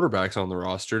lot of quarterbacks on the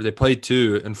roster. They played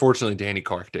 2. Unfortunately, Danny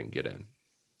Clark didn't get in.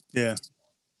 Yeah.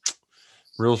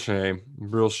 Real shame.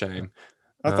 Real shame.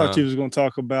 I thought you was going to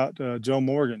talk about Joe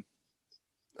Morgan.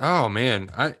 Oh,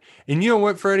 man. And you know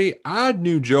what, Freddie? I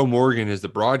knew Joe Morgan as the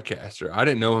broadcaster. I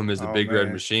didn't know him as the Big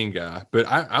Red Machine guy. But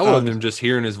I loved him just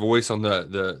hearing his voice on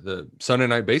the Sunday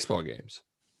night baseball games.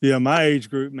 Yeah, my age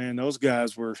group, man, those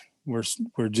guys were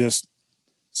just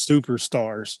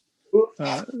superstars.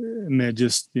 Man,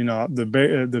 just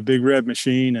the Big Red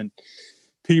Machine and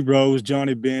Pete Rose,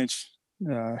 Johnny Bench,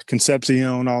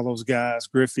 Concepcion, all those guys,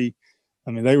 Griffey.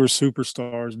 I mean, they were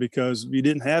superstars because you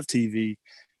didn't have TV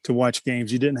to watch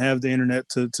games. You didn't have the internet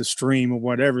to stream or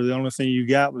whatever. The only thing you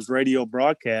got was radio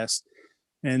broadcast.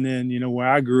 And then, where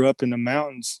I grew up in the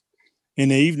mountains, in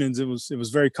the evenings, it was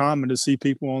very common to see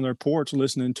people on their porch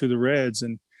listening to the Reds.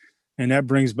 And that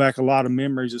brings back a lot of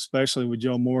memories, especially with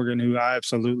Joe Morgan, who I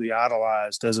absolutely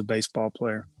idolized as a baseball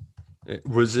player.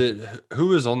 Who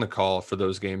was on the call for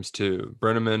those games too?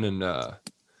 Brenneman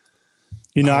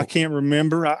and I can't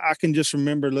remember. I can just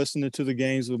remember listening to the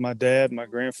games with my dad, my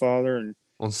grandfather, and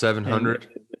on 700,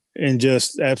 and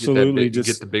just absolutely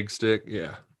get the big stick,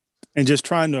 yeah. And just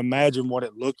trying to imagine what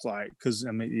it looked like, because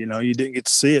I mean, you didn't get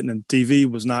to see it, and the TV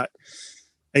was not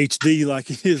HD like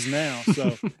it is now.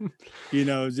 So,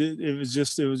 it was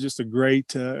just a great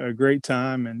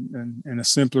time and a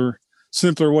simpler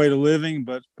way to living,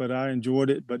 but I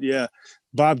enjoyed it. But yeah,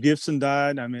 Bob Gibson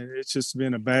died. I mean, it's just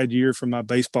been a bad year for my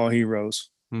baseball heroes.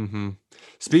 Mm-hmm.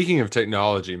 Speaking of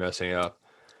technology messing up,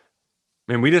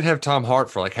 man, we didn't have Tom Hart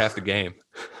for half the game.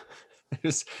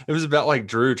 It was about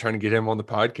Drew trying to get him on the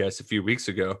podcast a few weeks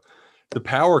ago. The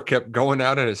power kept going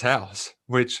out at his house,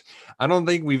 which I don't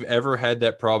think we've ever had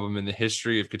that problem in the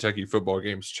history of Kentucky football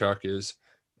games, Chuck, is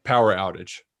power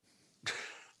outage.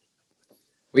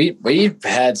 We've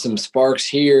had some sparks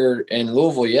here in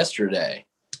Louisville yesterday.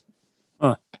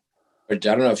 Huh. I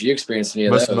don't know if you experienced any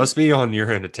of those. Must be on your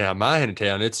end of town. My end of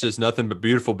town, it's just nothing but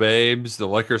beautiful babes. The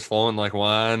liquor's flowing like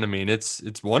wine. I mean, it's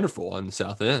wonderful on the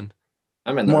South End.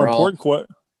 I'm in the more wrong.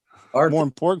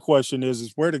 Important question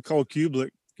is where did Cole Kublik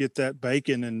get that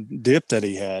bacon and dip that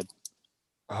he had?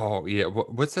 Oh yeah,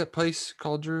 what's that place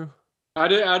called, Drew? I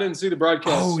didn't see the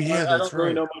broadcast. Oh yeah, I don't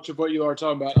really know much of what you are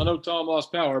talking about. I know Tom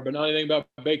lost power, but not anything about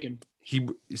bacon.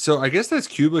 So I guess that's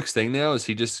Kublik's thing now, is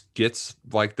he just gets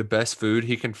the best food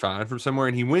he can find from somewhere,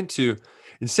 and he went to,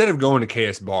 instead of going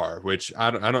to KS Bar, which I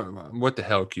don't what the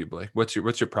hell, Kublik, what's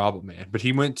your problem, man? But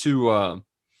he went to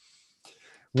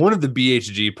one of the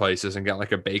BHG places and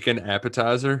got a bacon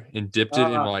appetizer and dipped it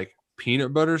in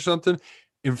peanut butter or something.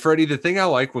 And Freddie, the thing I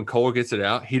like when Cole gets it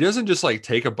out, he doesn't just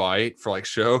take a bite for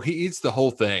show. He eats the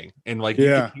whole thing, and you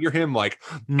can hear him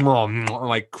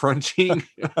crunching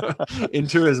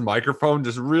into his microphone,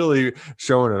 just really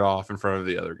showing it off in front of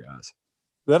the other guys.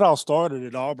 That all started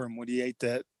at Auburn when he ate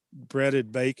that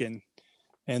breaded bacon,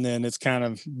 and then it's kind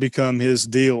of become his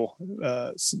deal.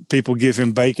 People give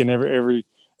him bacon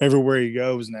everywhere he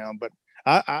goes now. But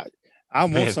I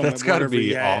want some. That's got to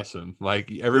be awesome.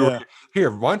 Everywhere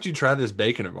here, why don't you try this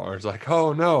bacon of ours?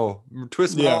 Oh no,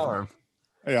 twist my arm.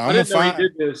 Yeah, I didn't know he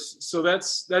did this. So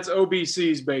that's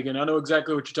OBC's bacon. I know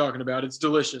exactly what you're talking about. It's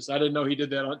delicious. I didn't know he did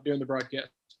that during the broadcast.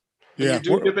 And Yeah. you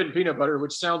do dip it in peanut butter,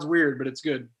 which sounds weird, but it's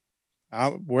good.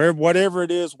 Whatever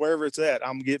it is, wherever it's at,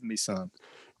 I'm getting me some.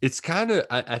 It's kind of,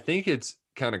 I think it's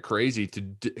kind of crazy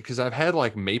because I've had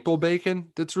like maple bacon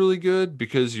that's really good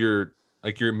because you're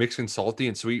mixing salty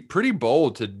and sweet. Pretty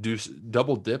bold to do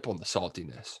double dip on the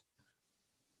saltiness.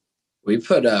 We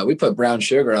put brown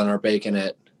sugar on our bacon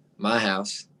at my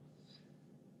house.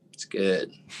 It's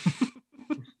good.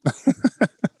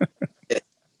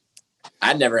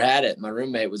 I'd never had it. My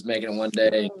roommate was making it one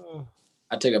day.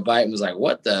 I took a bite and was like,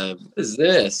 what is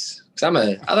this?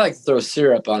 Because I like to throw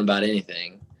syrup on about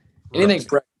anything. Anything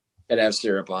fresh could have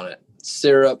syrup on it.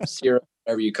 Syrup,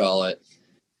 whatever you call it.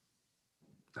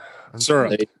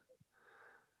 Syrup.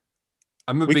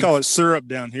 We call it syrup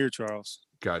down here, Charles.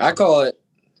 Gotcha. I call it,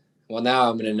 well, now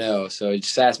I'm going to know. So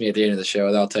just ask me at the end of the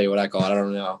show. I'll tell you what I call it. I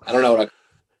don't know. I don't know what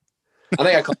I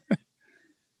think I call it.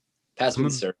 Pass me the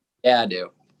syrup. Yeah, I do.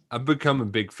 I've become a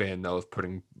big fan, though, of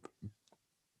putting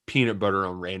peanut butter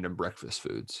on random breakfast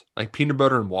foods. Like peanut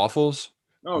butter and waffles.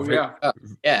 Oh, yeah.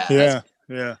 Yeah.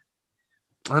 Yeah.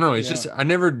 I don't know. It's just, I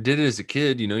never did it as a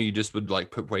kid. You know, you just would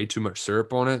like put way too much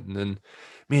syrup on it. And then,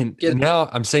 man, now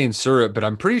I'm saying syrup, but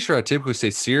I'm pretty sure I typically say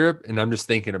syrup. And I'm just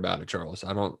thinking about it, Charles.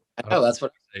 I don't That's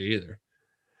what I say either.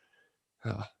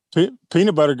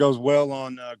 Peanut butter goes well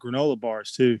on granola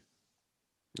bars, too.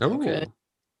 Oh, okay.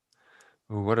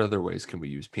 Well, what other ways can we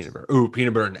use peanut butter? Oh,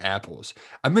 peanut butter and apples.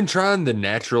 I've been trying the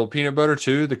natural peanut butter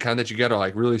too, the kind that you got to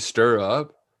like really stir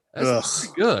up. That's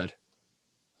pretty good.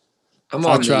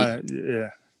 I'll try it. Yeah.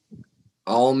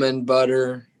 Almond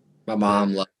butter. My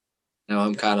mom loves it. Now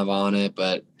I'm kind of on it,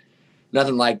 but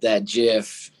nothing like that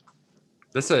Jif.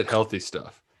 That's that healthy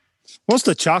stuff. What's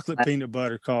the chocolate peanut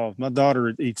butter called? My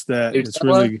daughter eats that. Nutella? It's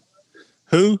really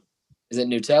who? Is it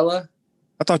Nutella?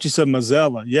 I thought you said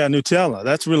Mozilla. Yeah, Nutella.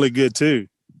 That's really good too.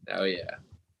 Oh yeah.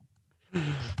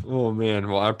 Oh man.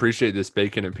 Well, I appreciate this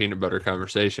bacon and peanut butter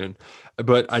conversation,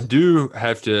 but I do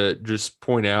have to just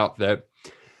point out that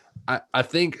I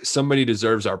think somebody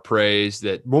deserves our praise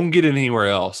that won't get it anywhere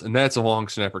else, and that's a long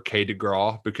snapper, K.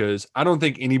 DeGraw, because I don't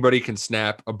think anybody can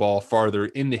snap a ball farther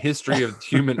in the history of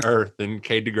human earth than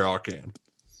K. DeGraw can.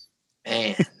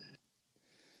 Man.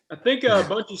 I think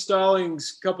Bunchy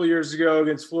Stallings a couple years ago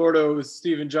against Florida with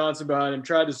Steven Johnson behind him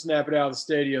tried to snap it out of the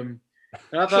stadium.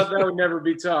 And I thought that would never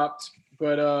be topped.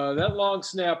 But that long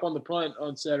snap on the punt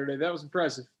on Saturday, that was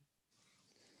impressive.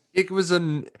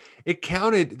 It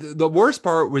counted. The worst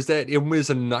part was that it was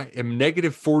a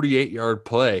negative 48-yard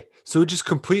play. So it just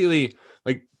completely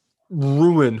like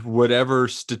ruined whatever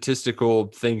statistical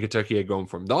thing Kentucky had going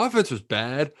for them. The offense was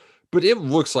bad, but it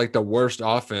looks like the worst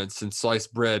offense since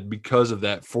sliced bread because of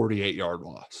that 48-yard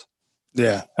loss.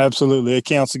 Yeah, absolutely. It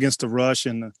counts against the rush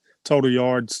and the total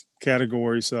yards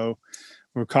category. So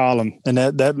we'll call them. And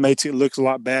that makes it look a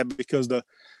lot bad because the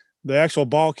actual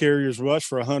ball carriers rush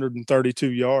for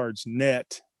 132 yards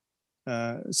net.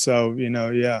 So,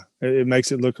 it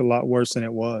makes it look a lot worse than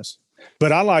it was.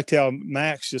 But I liked how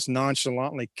Max just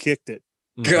nonchalantly kicked it.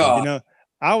 God.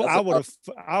 I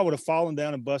would have fallen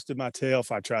down and busted my tail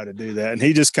if I tried to do that. And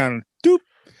he just kind of,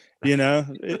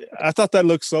 I thought that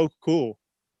looked so cool.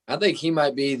 I think he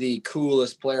might be the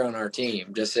coolest player on our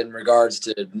team, just in regards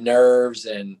to nerves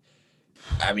and,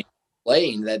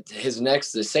 playing that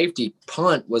the safety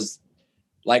punt was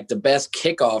like the best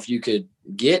kickoff you could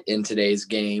get in today's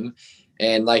game.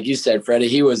 And like you said, Freddie,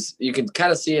 you can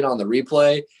kind of see it on the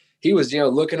replay. He was,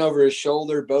 looking over his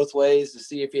shoulder both ways to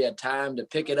see if he had time to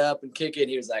pick it up and kick it.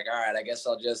 He was like, all right, I guess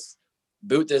I'll just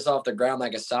boot this off the ground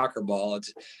like a soccer ball.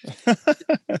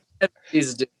 It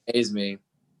just amazed me.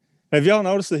 Have y'all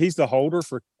noticed that he's the holder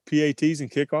for PATs and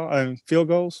kickoff and field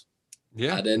goals?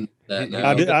 Yeah. I didn't. No.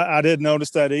 I didn't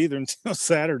notice that either until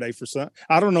Saturday for some.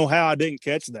 I don't know how I didn't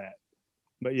catch that,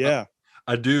 but yeah.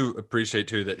 I do appreciate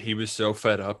too that he was so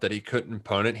fed up that he couldn't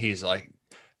punt it. He's like,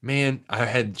 man, I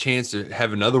had a chance to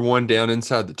have another one down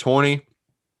inside the 20.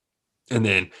 And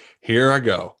then here I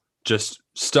go, just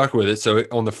stuck with it. So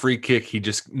on the free kick, he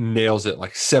just nails it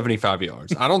like 75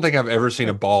 yards. I don't think I've ever seen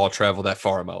a ball travel that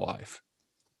far in my life.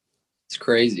 It's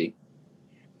crazy.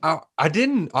 I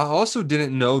also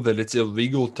didn't know that it's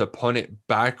illegal to punt it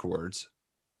backwards.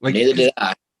 Like, neither did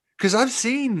I. Because I've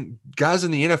seen guys in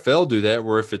the NFL do that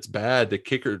where if it's bad,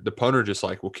 the punter just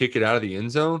like will kick it out of the end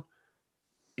zone.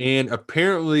 And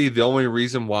apparently the only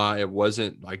reason why it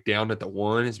wasn't like down at the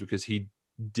 1 is because he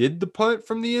did the punt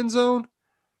from the end zone.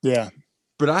 Yeah.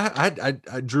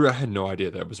 But Drew, I had no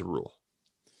idea that was a rule.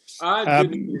 I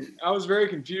was very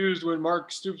confused when Mark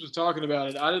Stoops was talking about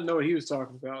it. I didn't know what he was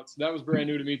talking about. So that was brand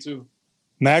new to me too.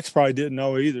 Max probably didn't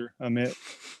know either.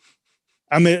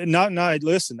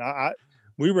 Listen,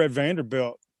 we were at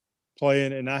Vanderbilt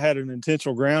playing, and I had an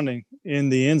intentional grounding in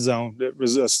the end zone that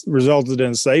resulted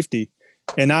in safety,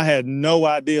 and I had no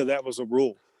idea that was a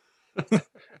rule.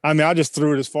 I mean, I just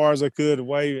threw it as far as I could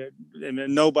away,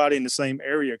 and nobody in the same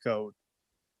area code.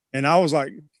 And I was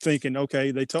like thinking,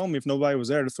 okay, they told me if nobody was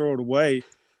there to throw it away.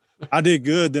 I did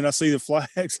good. Then I see the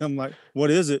flags. I'm like, what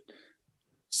is it?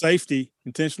 Safety,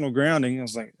 intentional grounding. I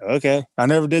was like, okay, I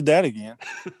never did that again.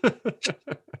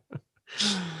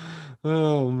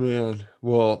 Oh, man.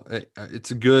 Well,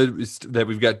 it's good that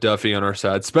we've got Duffy on our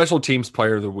side. Special teams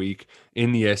player of the week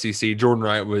in the SEC. Jordan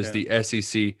Wright was the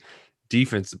SEC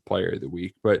defensive player of the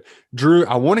week. But Drew,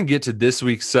 I want to get to this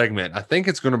week's segment. I think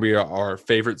it's going to be our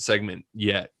favorite segment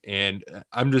yet. And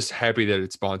I'm just happy that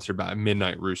it's sponsored by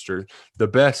Midnight Rooster, the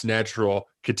best natural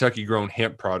Kentucky grown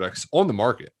hemp products on the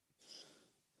market.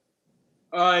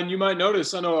 And you might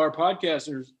notice, I know our podcast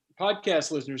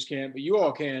listeners can't, but you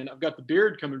all can. I've got the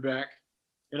beard coming back,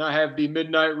 and I have the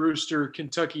Midnight Rooster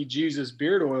Kentucky Jesus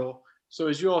beard oil. So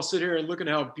as you all sit here and looking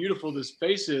at how beautiful this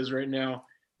face is right now,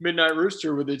 Midnight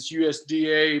Rooster with its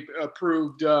USDA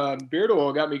approved beard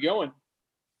oil got me going.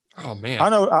 Oh man.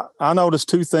 I noticed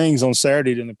two things on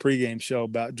Saturday in the pregame show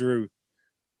about Drew.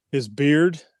 His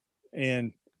beard,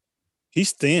 and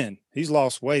he's thin. He's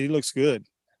lost weight. He looks good.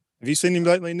 Have you seen him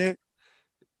lately, Nick?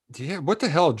 Yeah, what the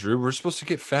hell, Drew? We're supposed to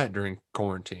get fat during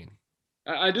quarantine.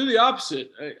 I do the opposite.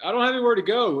 I don't have anywhere to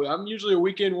go. I'm usually a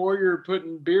weekend warrior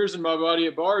putting beers in my body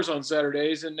at bars on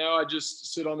Saturdays, and now I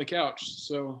just sit on the couch.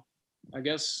 So I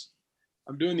guess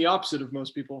I'm doing the opposite of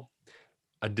most people.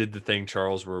 I did the thing,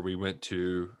 Charles, where we went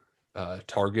to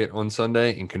Target on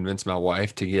Sunday and convinced my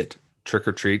wife to get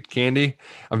trick-or-treat candy.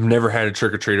 I've never had a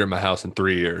trick-or-treater at my house in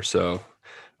 3 years, so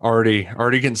already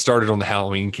getting started on the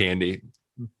Halloween candy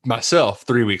myself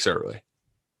 3 weeks early.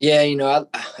 Yeah,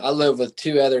 I live with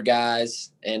two other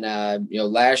guys, and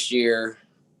last year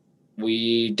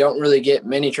we don't really get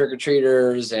many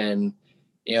trick-or-treaters, and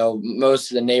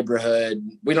most of the neighborhood,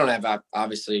 we don't have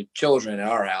obviously children at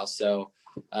our house. So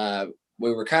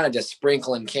we were kind of just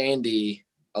sprinkling candy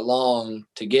along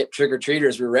to get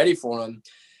trick-or-treaters. We were ready for them.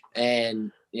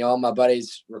 And, all my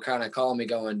buddies were kind of calling me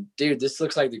going, dude, this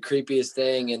looks like the creepiest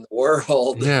thing in the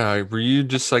world. Yeah. Were you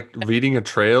just like leading a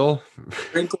trail?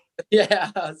 Sprinkled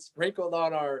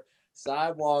on our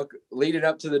sidewalk leading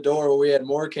up to the door where we had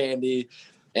more candy.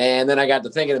 And then I got to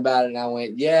thinking about it, and I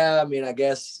went, yeah, I mean, I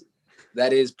guess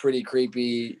that is pretty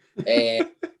creepy, and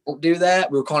won't do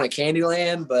that. We were calling it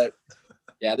Candyland, but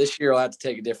yeah, this year I'll have to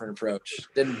take a different approach.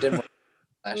 Didn't work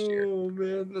last year. Oh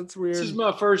man, that's weird. This is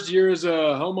my first year as a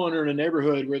homeowner in a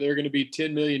neighborhood where there are going to be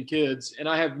 10 million kids, and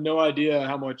I have no idea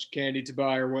how much candy to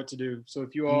buy or what to do. So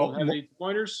if you all have any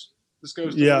pointers, this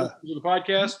goes to the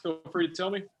podcast. Feel free to tell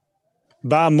me.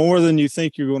 Buy more than you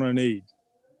think you're going to need,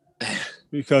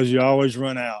 because you always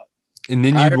run out. And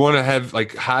then you'd want to have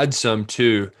hide some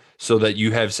too, so that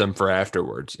you have some for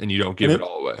afterwards and you don't give it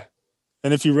all away.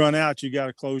 And if you run out, you got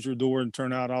to close your door and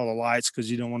turn out all the lights, because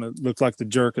you don't want to look like the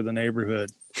jerk of the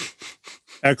neighborhood.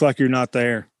 Act like you're not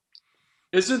there.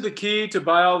 Isn't the key to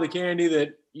buy all the candy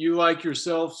that you like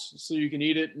yourself so you can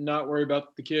eat it and not worry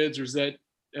about the kids? Or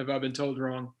have I been told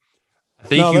wrong?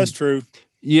 That's true.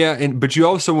 Yeah, but you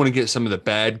also want to get some of the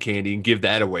bad candy and give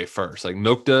that away first. Like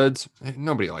Milk Duds,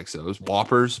 nobody likes those.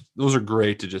 Whoppers, those are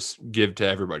great to just give to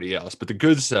everybody else. But the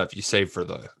good stuff you save for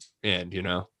the end,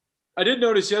 I did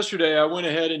notice yesterday I went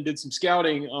ahead and did some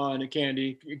scouting on a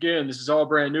candy. Again, this is all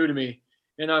brand new to me.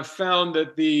 And I found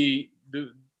that the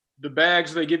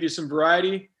bags, they give you some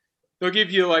variety. They'll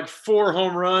give you 4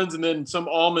 home runs and then some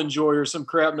Almond Joy or some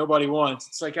crap nobody wants.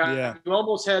 It's like you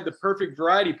almost had the perfect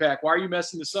variety pack. Why are you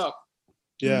messing this up?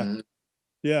 Yeah. Mm-hmm.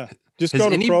 Yeah. Just go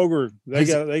to Kroger. They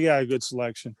got a good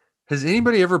selection. Has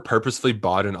anybody ever purposely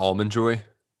bought an Almond Joy?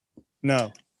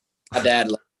 No. My dad.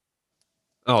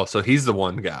 Oh, so he's the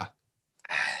one guy.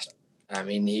 I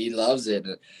mean, he loves it.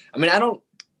 I mean, I don't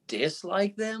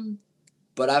dislike them,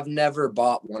 but I've never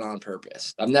bought one on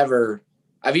purpose.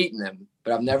 I've eaten them,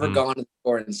 but I've never gone to the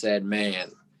store and said,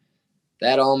 man,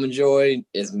 that Almond Joy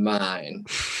is mine.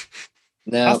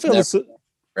 No,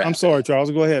 I'm sorry, Charles.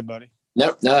 Go ahead, buddy.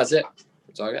 No, that's it.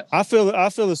 That's all I got. I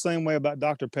feel the same way about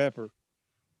Dr. Pepper.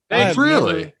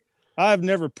 Really? I've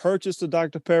never purchased a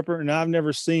Dr. Pepper, and I've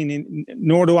never seen,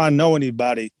 nor do I know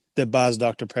anybody that buys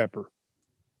Dr. Pepper.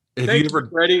 Thank you,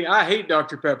 Freddie. I hate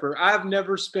Dr. Pepper. I've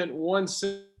never spent 1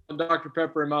 cent on Dr.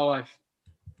 Pepper in my life.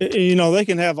 They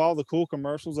can have all the cool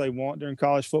commercials they want during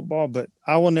college football, but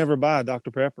I will never buy a Dr.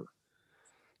 Pepper.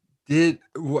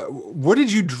 What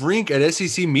did you drink at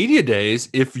SEC Media Days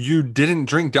if you didn't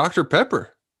drink Dr.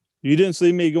 Pepper? You didn't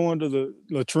see me going to the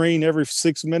latrine every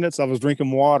 6 minutes. I was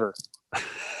drinking water.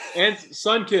 And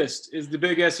Sunkist is the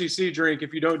big SEC drink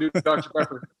if you don't do Dr.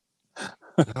 Pepper.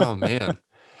 Oh man.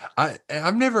 I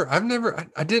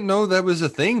didn't know that was a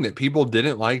thing that people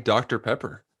didn't like Dr.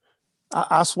 Pepper.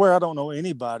 I swear I don't know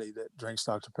anybody that drinks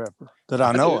Dr. Pepper that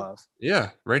I know of.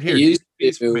 Yeah, right here. It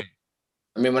used to.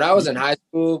 I mean, when I was in high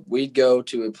school, we'd go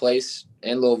to a place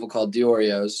in Louisville called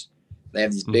Dioreo's. They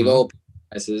have these big old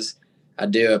slices.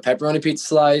 I'd do a pepperoni pizza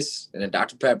slice and a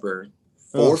Dr. Pepper.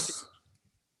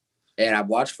 And I'd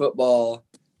watch football.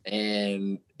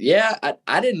 And yeah,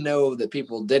 I didn't know that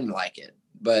people didn't like it.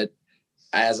 But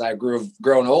as I grown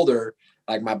older,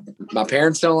 like my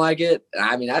parents don't like it.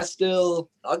 I mean,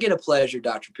 I'll get a pleasure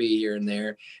Dr. P here and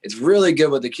there. It's really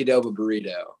good with the Qdoba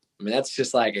burrito. I mean, that's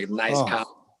just like a nice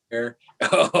combo there.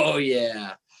 Oh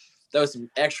yeah. Throw some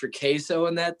extra queso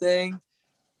in that thing.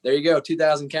 There you go.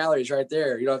 2,000 calories right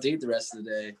there. You don't have to eat the rest of the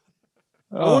day.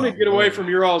 I want to get away from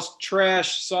your all's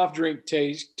trash soft drink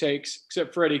takes,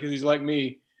 except Freddie, because he's like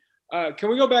me. Can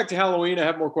we go back to Halloween? I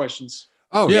have more questions.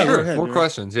 Oh, Yeah, sure. go ahead, More Derek.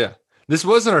 questions. Yeah. This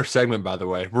wasn't our segment, by the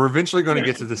way. We're eventually going to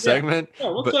get to the segment. Yeah,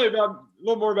 we'll but- tell you about a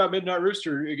little more about Midnight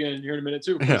Rooster again here in a minute,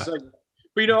 too. For Yeah. the segment.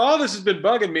 But, all this has been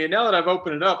bugging me. And now that I've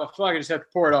opened it up, I feel like I just have to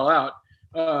pour it all out.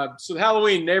 So the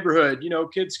Halloween neighborhood,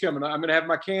 kids coming. I'm going to have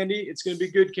my candy. It's going to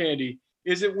be good candy.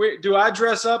 Is it weird? Do I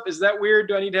dress up? Is that weird?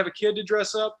 Do I need to have a kid to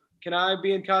dress up? Can I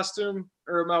be in costume,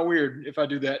 or am I weird if I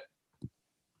do that?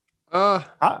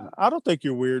 I don't think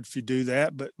you're weird if you do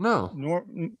that, but no,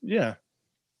 yeah.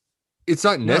 it's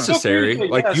not No. necessary. It's okay,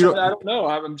 Like yes, you don't, I don't know.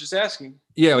 I'm just asking.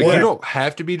 yeah, like Yeah. you don't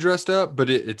have to be dressed up, but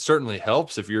it certainly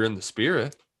helps if you're in the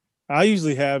spirit. I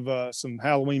usually have some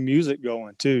Halloween music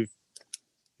going too,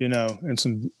 and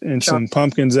some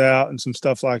pumpkins out and some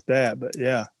stuff like that. But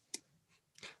yeah,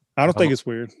 I don't think it's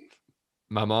weird.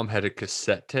 My mom had a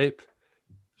cassette tape.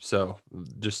 So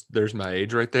just there's my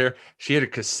age right there. She had a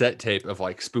cassette tape of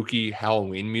like spooky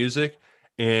Halloween music.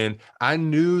 And I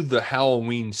knew the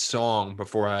Halloween song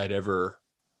before I had ever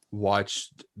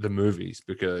watched the movies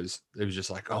because it was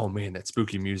just like, oh man, that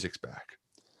spooky music's back.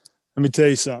 Let me tell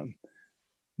you something.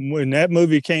 When that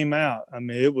movie came out, I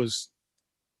mean, it was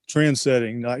trend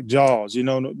setting like Jaws.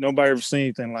 Nobody ever seen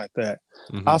anything like that.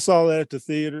 Mhm. I saw that at the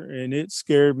theater and it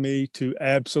scared me to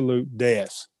absolute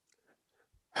death.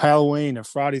 Halloween and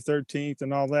Friday 13th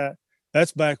and all that.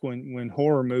 That's back when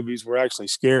horror movies were actually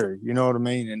scary. You know what I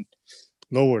mean? And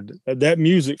Lord, that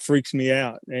music freaks me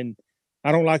out. And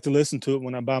I don't like to listen to it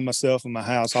when I'm by myself in my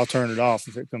house. I'll turn it off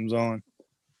if it comes on.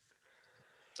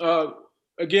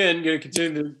 Again, going to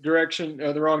continue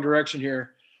the wrong direction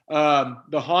here.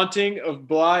 The Haunting of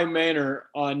Bly Manor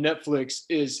on Netflix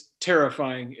is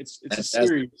terrifying. It's a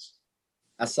series.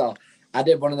 I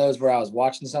did one of those where I was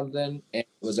watching something and it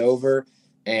was over,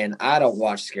 and I don't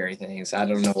watch scary things. I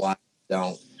don't know why I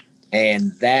don't.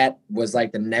 And that was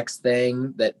like the next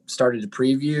thing that started to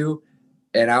preview.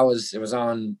 And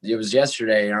it was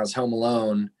yesterday and I was home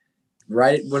alone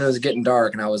right when it was getting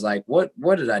dark. And I was like, what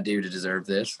did I do to deserve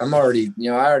this? I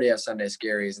already have Sunday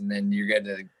Scaries, and then you're going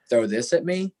to throw this at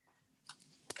me.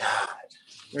 God.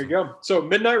 There you go. So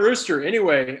Midnight Rooster,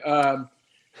 anyway,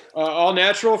 all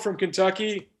natural from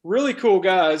Kentucky. Really cool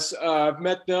guys. I've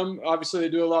met them. Obviously, they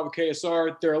do a lot with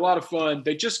KSR. They're a lot of fun.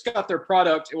 They just got their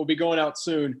product. It will be going out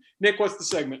soon. Nick, what's the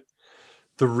segment?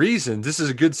 The reason, this is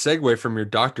a good segue from your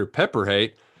Dr. Pepper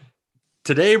hate.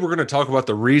 Today, we're going to talk about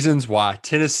the reasons why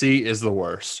Tennessee is the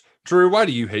worst. Drew, why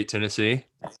do you hate Tennessee?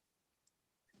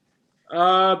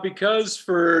 Because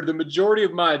for the majority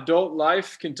of my adult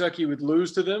life, Kentucky would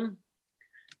lose to them.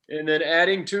 And then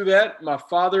adding to that, my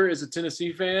father is a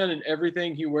Tennessee fan and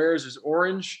everything he wears is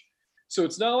orange. So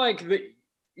it's not like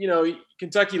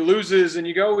Kentucky loses and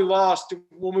you go, we lost,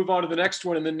 we'll move on to the next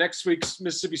one. And then next week's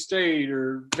Mississippi State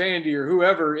or Vandy or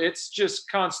whoever. It's just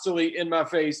constantly in my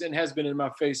face and has been in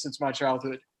my face since my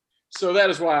childhood. So that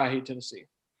is why I hate Tennessee.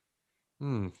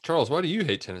 Charles, why do you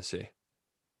hate Tennessee?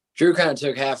 Drew kind of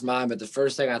took half mine, but the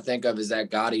first thing I think of is that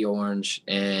gaudy orange,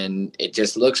 and it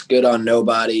just looks good on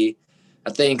nobody.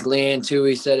 I think Leanne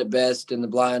Toohey said it best in The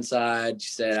Blind Side. She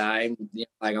said, I'm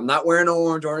not wearing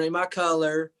orange or any of my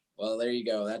color. Well, there you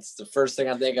go. That's the first thing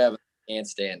I think of. I can't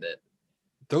stand it.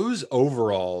 Those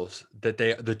overalls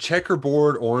the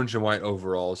checkerboard orange and white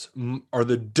overalls are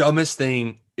the dumbest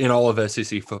thing in all of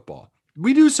SEC football.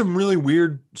 We do some really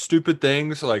weird, stupid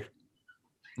things like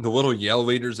the little yell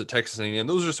leaders at Texas A&M.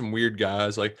 Those are some weird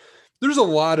guys. Like there's a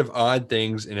lot of odd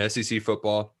things in SEC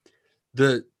football.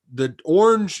 The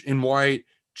orange and white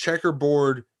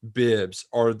checkerboard bibs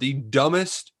are the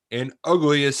dumbest and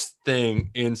ugliest thing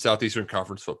in Southeastern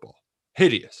Conference football.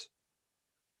 Hideous.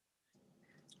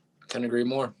 Couldn't agree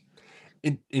more.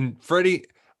 In Freddie,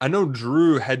 I know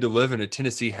Drew had to live in a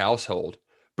Tennessee household,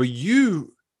 but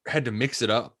you had to mix it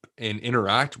up and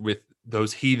interact with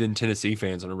those heathen Tennessee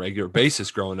fans on a regular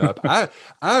basis growing up.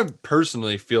 I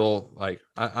personally feel like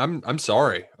I'm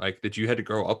sorry, like that you had to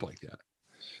grow up like that.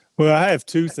 Well, I have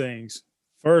two things.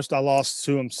 First, I lost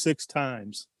to them 6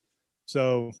 times.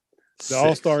 So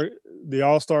the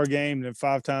All-Star game, and then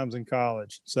 5 times in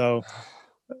college. So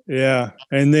yeah.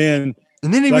 And then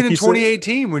even like in you said-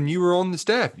 2018 when you were on the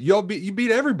staff, you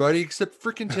beat everybody except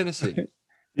freaking Tennessee.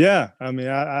 Yeah, I mean,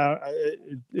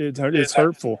 it's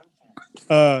hurtful.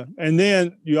 And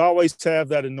then you always have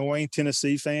that annoying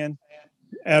Tennessee fan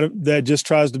that just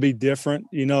tries to be different.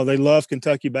 You know, they love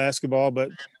Kentucky basketball, but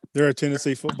they're a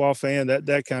Tennessee football fan.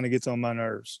 That kind of gets on my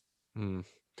nerves. Real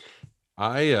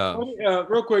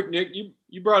quick, Nick,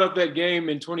 you brought up that game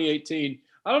in 2018.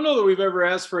 I don't know that we've ever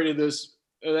asked for any of this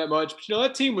that much, but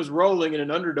that team was rolling in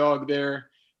an underdog there.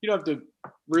 You don't have to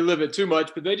relive it too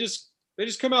much, but they just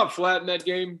come out flat in that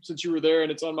game since you were there,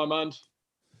 and it's on my mind.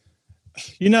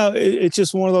 It's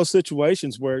just one of those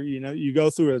situations where, you go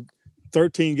through a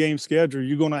 13-game schedule,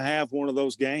 you're going to have one of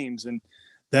those games. And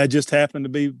that just happened to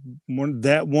be one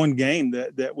game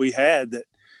that we had that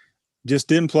just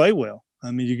didn't play well.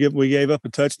 I mean, we gave up a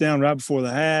touchdown right before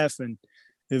the half, and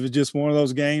it was just one of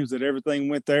those games that everything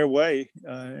went their way,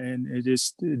 and it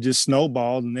just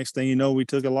snowballed. And next thing you know, we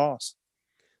took a loss.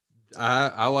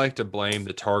 I like to blame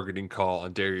the targeting call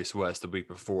on Darius West the week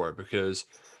before, because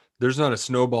there's not a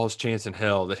snowball's chance in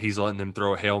hell that he's letting them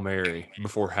throw a Hail Mary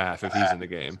before half if he's in the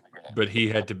game. But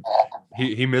he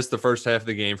missed the first half of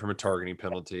the game from a targeting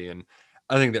penalty, and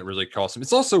I think that really cost him.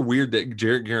 It's also weird that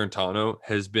Jarrett Garantano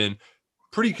has been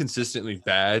pretty consistently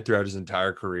bad throughout his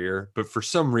entire career, but for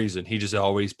some reason he just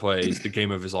always plays the game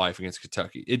of his life against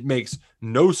Kentucky. It makes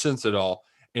no sense at all,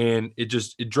 and it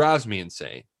drives me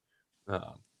insane.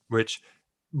 Which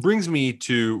brings me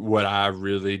to what I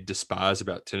really despise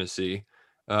about Tennessee.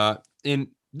 And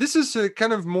this is a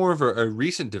kind of more of a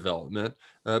recent development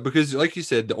because, like you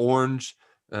said, the orange,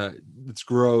 it's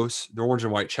gross. The orange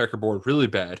and white checkerboard, really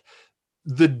bad.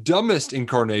 The dumbest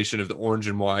incarnation of the orange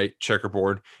and white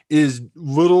checkerboard is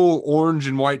little orange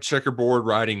and white checkerboard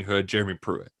Riding Hood Jeremy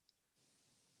Pruitt.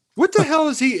 What the hell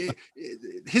is he?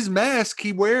 His mask,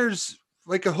 he wears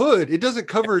like a hood. It doesn't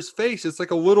cover his face. It's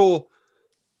like a little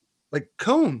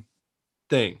cone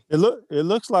thing. It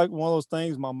looks like one of those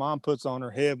things my mom puts on her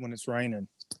head when it's raining.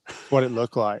 That's what it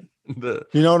looked like. You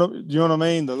know what I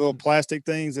mean? The little plastic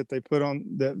things that they put on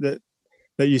that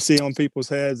you see on people's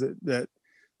heads that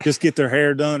just get their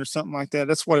hair done or something like that.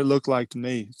 That's what it looked like to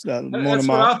me. That's what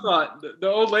I thought. The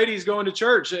old ladies going to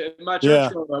church at my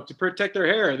church growing up to protect their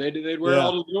hair. They'd wear it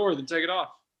all to the door, then take it off.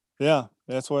 Yeah,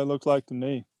 that's what it looked like to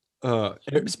me.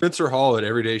 Spencer Hall at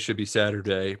Every Day Should Be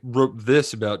Saturday wrote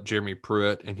this about Jeremy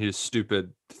Pruitt and his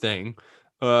stupid thing.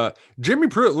 Jeremy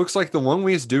Pruitt looks like the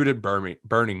loneliest dude at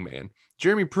Burning Man.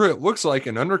 Jeremy Pruitt looks like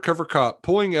an undercover cop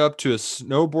pulling up to a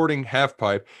snowboarding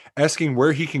halfpipe, asking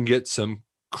where he can get some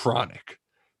chronic.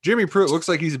 Jeremy Pruitt looks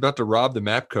like he's about to rob the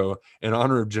MAPCO in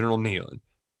honor of General Nealon.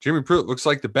 Jeremy Pruitt looks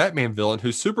like the Batman villain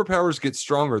whose superpowers get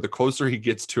stronger the closer he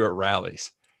gets to at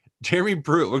rallies. Jeremy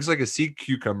Pruitt looks like a sea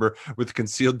cucumber with a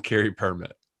concealed carry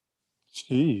permit.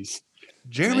 Jeez.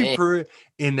 Jeremy Pruitt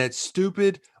in that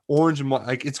stupid orange and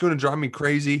white, it's going to drive me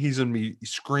crazy. He's going to be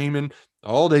screaming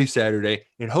all day Saturday,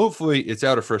 and hopefully it's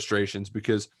out of frustrations,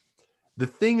 because the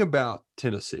thing about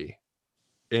Tennessee,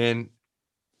 and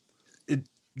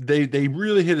they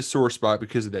really hit a sore spot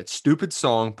because of that stupid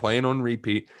song playing on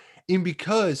repeat, and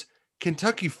because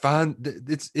Kentucky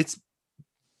it's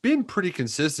been pretty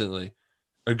consistently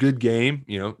a good game,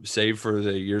 save for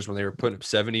the years when they were putting up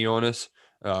 70 on us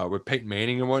with Peyton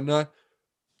Manning and whatnot,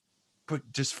 but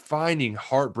just finding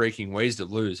heartbreaking ways to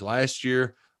lose. Last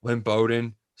year, Lynn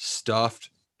Bowden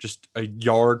stuffed just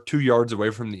 2 yards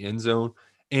away from the end zone,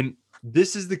 and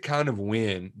this is the kind of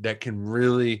win that can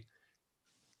really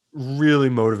really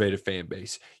motivate a fan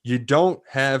base. You don't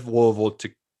have Louisville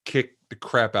to kick the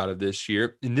crap out of this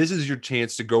year, and this is your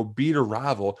chance to go beat a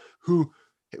rival who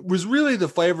was really the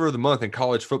flavor of the month in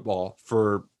college football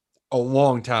for a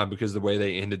long time because of the way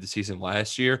they ended the season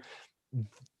last year.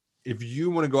 If you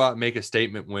want to go out and make a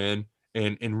statement win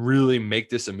and really make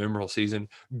this a memorable season,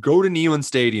 go to Neyland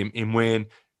Stadium and win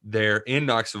there in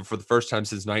Knoxville for the first time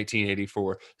since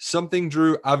 1984. Something,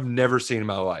 Drew, I've never seen in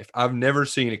my life. I've never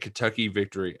seen a Kentucky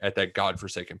victory at that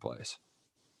godforsaken place.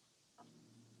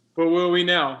 But will we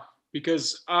now?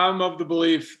 Because I'm of the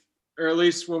belief, or at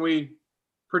least when we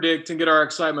predict and get our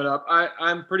excitement up,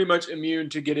 I'm pretty much immune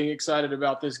to getting excited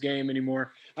about this game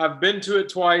anymore. I've been to it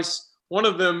twice. One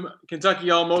of them,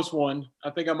 Kentucky almost won. I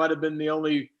think I might have been the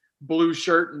only blue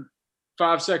shirt in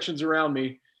 5 sections around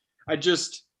me.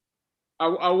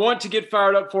 I want to get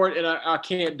fired up for it, and I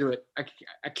can't do it.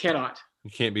 I cannot. You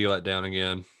can't be let down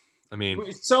again. I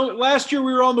mean, so last year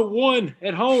we were on the 1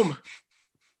 at home.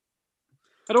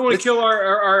 I don't want to kill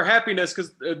our happiness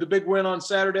because the big win on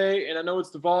Saturday, and I know it's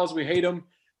the Vols. We hate them,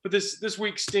 but this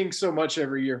week stings so much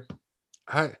every year.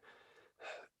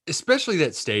 Especially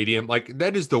that stadium, like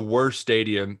that is the worst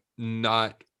stadium,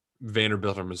 not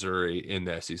Vanderbilt or Missouri in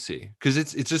the SEC, because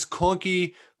it's just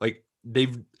clunky. Like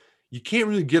you can't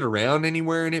really get around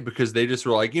anywhere in it because they just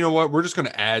were like, you know what, we're just going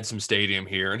to add some stadium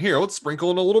here and here. Let's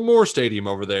sprinkle in a little more stadium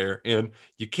over there. And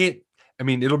you can't, I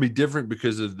mean, it'll be different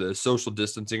because of the social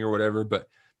distancing or whatever, but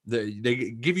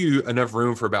they give you enough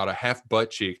room for about a half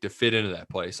butt cheek to fit into that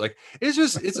place. Like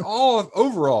it's all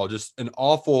overall just an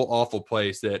awful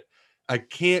place that I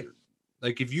can't,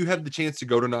 like, if you have the chance to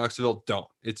go to Knoxville, don't.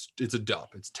 It's a dump.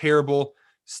 It's terrible.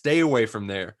 Stay away from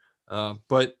there.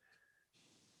 But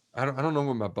I don't know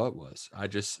what my butt was.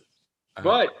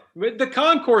 But the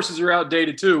concourses are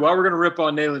outdated too. While we're going to rip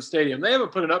on Neyland Stadium, they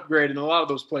haven't put an upgrade in a lot of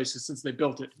those places since they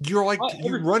built it. You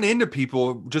run into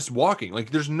people just walking.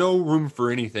 Like there's no room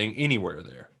for anything anywhere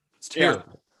there. It's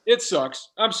terrible. Yeah, it sucks.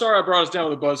 I'm sorry I brought us down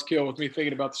with a buzzkill with me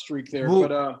thinking about the streak there. Well,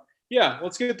 but yeah,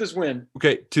 let's get this win.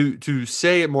 Okay, to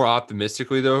say it more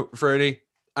optimistically though, Freddie,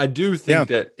 I do think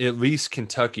that at least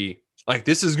Kentucky, like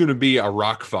this is going to be a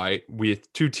rock fight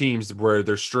with two teams where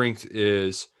their strength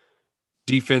is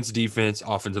defense,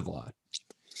 offensive line.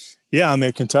 Yeah, I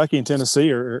mean, Kentucky and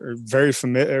Tennessee are very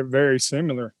familiar, very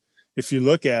similar. If you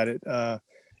look at it,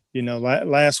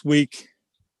 last week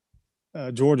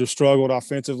Georgia struggled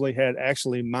offensively, had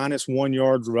actually -1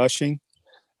 yards rushing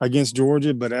against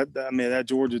Georgia, but that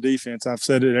Georgia defense, I've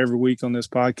said it every week on this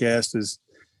podcast,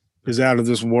 is out of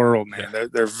this world, man. Yeah.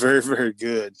 They're very, very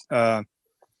good.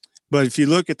 But if you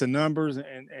look at the numbers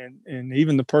and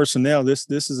even the personnel, this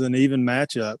is an even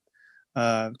matchup.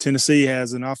 Tennessee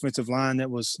has an offensive line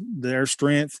that was their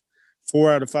strength.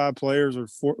 4 out of 5 players are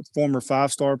former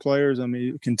 5-star players. I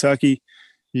mean, Kentucky,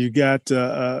 you got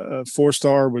a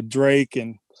 4-star with Drake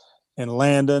and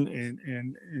Landon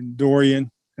and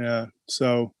Dorian.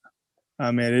 So,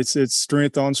 I mean, it's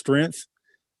strength on strength.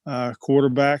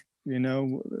 Quarterback,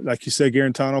 like you said,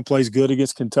 Garantano plays good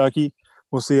against Kentucky.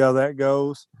 We'll see how that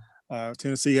goes.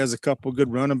 Tennessee has a couple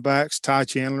good running backs, Ty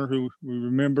Chandler, who we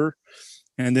remember,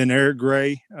 and then Eric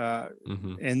Gray.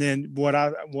 And then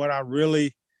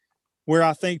where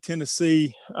I think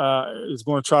Tennessee is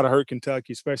going to try to hurt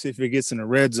Kentucky, especially if it gets in the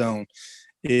red zone,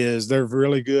 is they're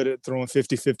really good at throwing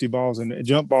 50-50 balls and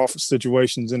jump ball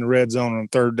situations in the red zone on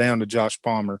 3rd down to Josh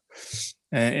Palmer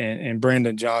and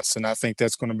Brandon Johnson. I think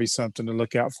that's going to be something to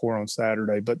look out for on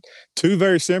Saturday. But two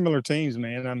very similar teams,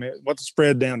 man. I mean, what's the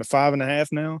spread down to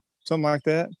 5.5 now? Something like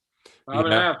that?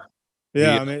 5.5.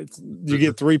 Yeah, I mean, you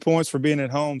get 3 points for being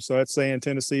at home. So that's saying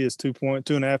Tennessee is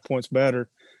 2.5 points better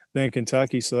than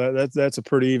Kentucky. So that's a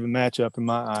pretty even matchup in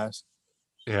my eyes.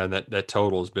 Yeah, and that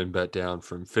total has been bet down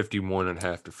from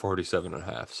 51.5 to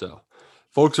 47.5. So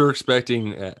folks are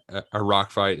expecting a rock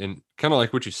fight. And kind of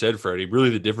like what you said, Freddie, really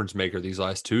the difference maker these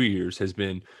last 2 years has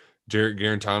been Jarrett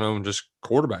Garantano and just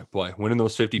quarterback play, winning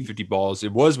those 50-50 balls.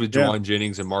 It was with Juwan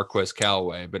Jennings and Marquez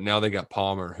Callaway, but now they got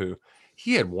Palmer, who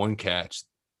he had one catch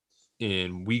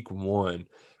in week 1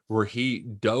 where he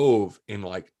dove and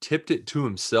like tipped it to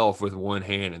himself with one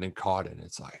hand and then caught it. And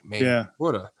it's like, man,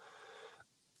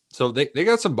 so they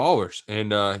got some ballers,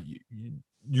 and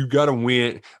you got to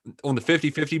win on the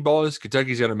 50-50 balls.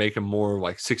 Kentucky's got to make them more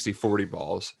like 60-40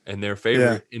 balls and their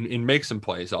favorite and make some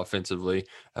plays offensively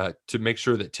to make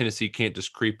sure that Tennessee can't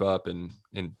just creep up and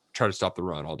try to stop the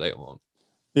run all day long.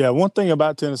 Yeah, one thing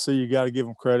about Tennessee, you got to give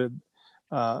them credit.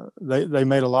 They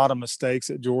made a lot of mistakes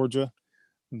at Georgia,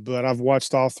 but I've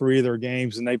watched all 3 of their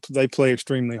games, and they play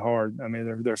extremely hard. I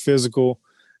mean, they're physical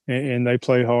and they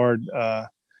play hard.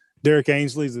 Derek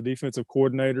Ainsley is the defensive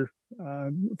coordinator,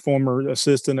 former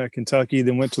assistant at Kentucky,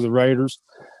 then went to the Raiders.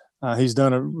 He's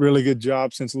done a really good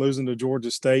job since losing to Georgia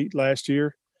State last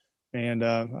year. And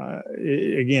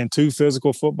again, 2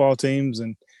 physical football teams,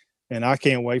 and I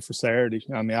can't wait for Saturday.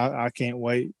 I mean, I can't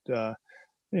wait.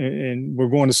 And we're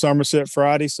going to Somerset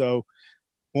Friday, so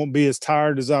won't be as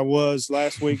tired as I was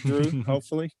last week, Drew,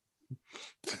 hopefully.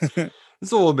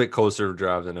 It's a little bit closer to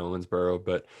drive than Owensboro,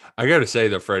 but I got to say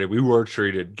though, Freddie, we were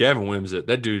treated. Gavin Wimsatt,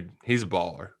 that dude, he's a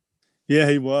baller. Yeah,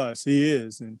 he was. He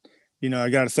is. And, I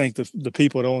got to thank the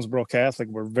people at Owensboro Catholic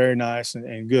were very nice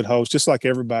and good hosts, just like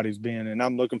everybody's been. And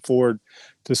I'm looking forward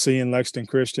to seeing Lexington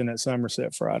Christian at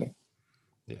Somerset Friday.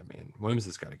 Yeah, man,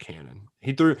 Wimsatt's got a cannon.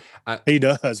 He threw. He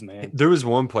does, man. There was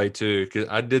one play too, because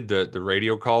I did the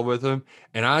radio call with him,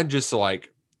 and I just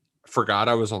like forgot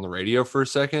I was on the radio for a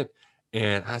second.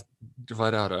 And I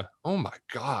let out oh my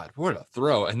God, what a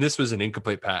throw. And this was an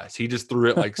incomplete pass. He just threw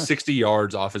it like 60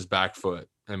 yards off his back foot.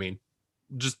 I mean,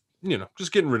 just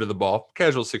getting rid of the ball.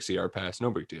 Casual 60-yard pass.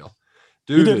 No big deal.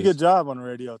 Dude, you did a good job on the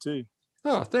radio too.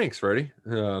 Oh, thanks, Freddie.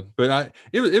 But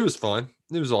it was fun.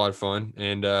 It was a lot of fun.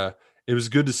 And it was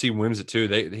good to see Whimsett too.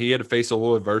 He had to face a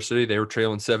little adversity. They were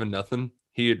trailing 7-0.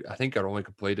 I think I'd only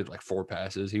completed like 4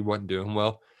 passes. He wasn't doing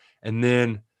well. And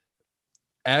then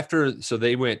so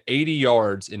they went 80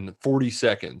 yards in 40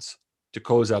 seconds to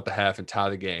close out the half and tie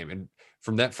the game. And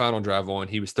from that final drive on,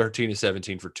 he was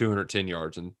 13-17 for 210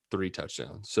 yards and 3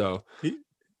 touchdowns. So he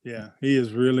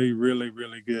is really, really,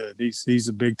 really good. He's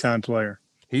a big time player.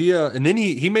 And then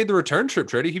he made the return trip,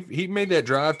 Treddy. He made that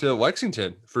drive to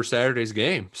Lexington for Saturday's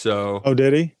game. So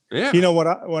did he? Yeah. You know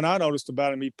what I noticed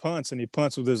about him? He punts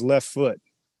with his left foot.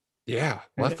 Yeah,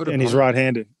 left foot, and he's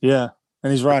right-handed. Yeah,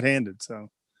 and he's right-handed. So,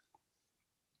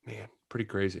 man, pretty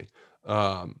crazy.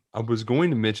 I was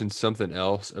going to mention something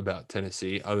else about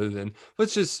Tennessee other than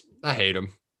I hate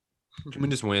them. Can we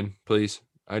just win, please?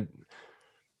 I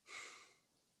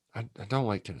don't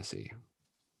like Tennessee,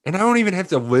 and I don't even have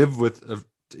to live with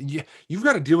you've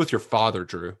got to deal with your father,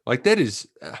 Drew. Like that is,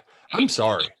 I'm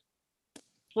sorry.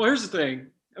 Well, here's the thing.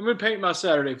 I'm going to paint my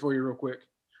Saturday for you real quick.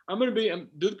 I'm going to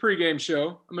do the pregame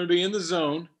show. I'm going to be in the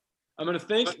zone. I'm going to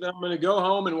think that I'm going to go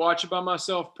home and watch it by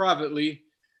myself privately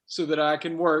so that I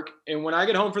can work. And when I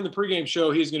get home from the pregame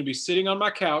show, he's going to be sitting on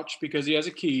my couch because he has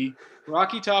a key.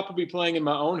 Rocky Top will be playing in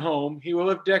my own home. He will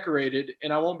have decorated,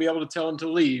 and I won't be able to tell him to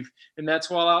leave. And that's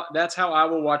how I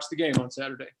will watch the game on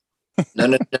Saturday.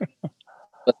 No.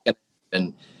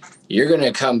 And you're going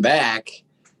to come back,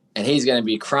 and he's going to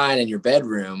be crying in your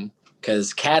bedroom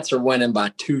because Cats are winning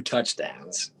by 2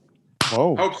 touchdowns.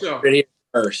 Oh, hope so.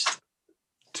 First.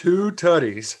 2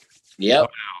 tutties. Yep.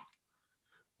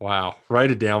 Wow.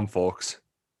 Write it down, folks.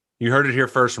 You heard it here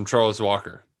first from Charles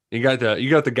Walker. You got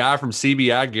the guy from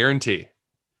CBI Guarantee.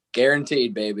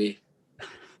 Guaranteed, baby.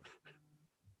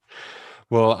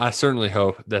 Well, I certainly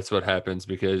hope that's what happens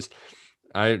because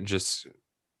as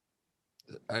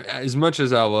much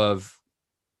as I love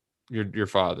your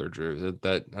father, Drew,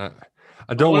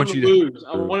 I don't want you to lose.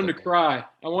 I want him to cry.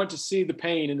 I want to see the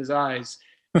pain in his eyes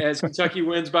as Kentucky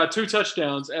wins by 2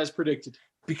 touchdowns as predicted.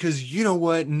 Because you know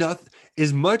what?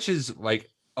 As much as like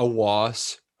a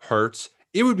loss hurts,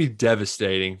 it would be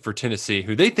devastating for Tennessee,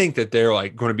 who they think that they're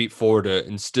like going to beat Florida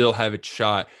and still have a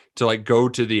shot to like go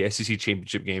to the SEC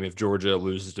championship game if Georgia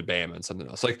loses to Bama and something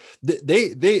else. Like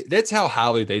they that's how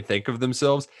highly they think of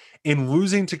themselves. And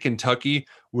losing to Kentucky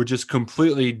would just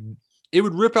completely, it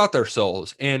would rip out their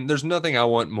souls. And there's nothing I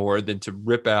want more than to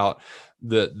rip out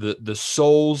the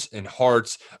souls and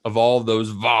hearts of all of those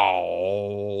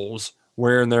Vols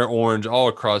wearing their orange all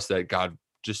across that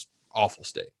just awful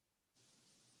state.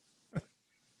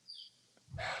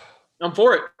 I'm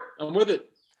for it. I'm with it.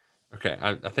 Okay.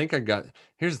 I think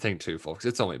here's the thing too, folks.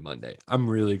 It's only Monday. I'm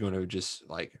really going to just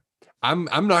I'm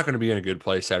not going to be in a good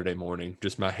place Saturday morning.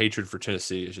 Just my hatred for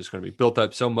Tennessee is just going to be built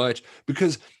up so much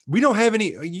because we don't have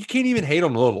you can't even hate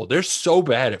on Louisville. They're so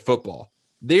bad at football.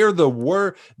 They are the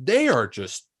worst. They are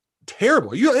just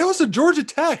terrible. It was Georgia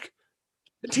Tech,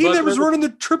 the team that was running the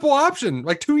triple option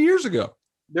like 2 years ago.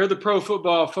 They're the Pro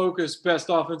Football Focus best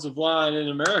offensive line in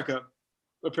America,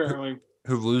 apparently.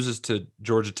 Who loses to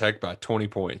Georgia Tech by 20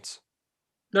 points.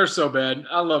 They're so bad.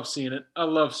 I love seeing it. I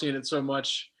love seeing it so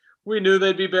much. We knew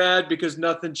they'd be bad because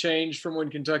nothing changed from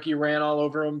when Kentucky ran all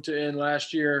over them to end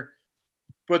last year.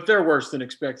 But they're worse than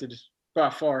expected by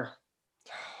far.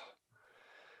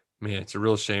 Man, it's a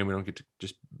real shame we don't get to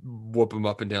just whoop them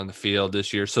up and down the field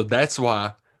this year. So that's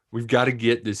why we've got to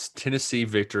get this Tennessee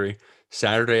victory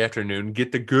Saturday afternoon,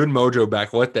 get the good mojo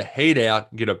back, let the hate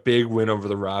out, get a big win over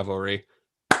the rivalry.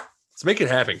 Let's make it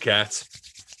happen, Cats.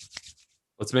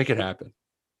 Let's make it happen.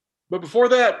 But before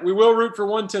that, we will root for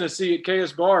one Tennessee at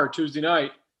KS Bar Tuesday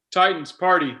night. Titans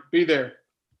party, be there.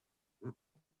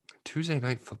 Tuesday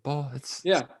night football?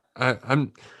 Yeah.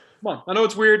 Come on. I know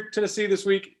it's weird. Tennessee this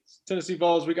week, Tennessee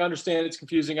Vols week. I understand it's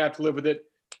confusing. I have to live with it.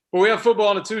 But we have football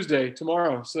on a Tuesday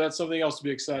tomorrow, so that's something else to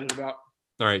be excited about.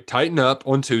 All right, tighten up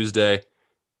on Tuesday.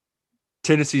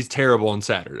 Tennessee's terrible on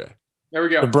Saturday. There we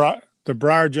go. The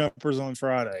Briar Jumpers on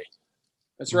Friday.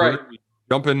 That's right.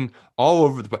 Jumping all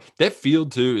over the place. That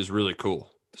field too is really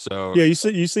cool. So yeah,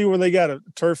 you see where they got a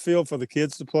turf field for the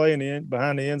kids to play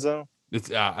behind the end zone.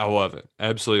 I love it.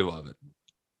 Absolutely love it.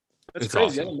 That's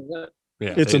crazy. Awesome. I didn't know that.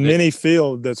 Yeah, it's a mini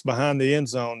field that's behind the end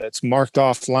zone that's marked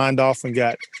off, lined off, and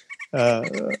got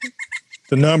the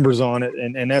numbers on it,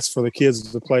 and that's for the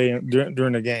kids to play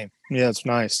during the game. Yeah, it's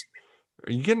nice.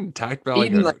 Are you getting attacked by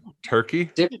like Eating, a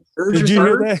turkey? Did you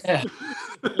hear that?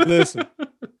 Listen,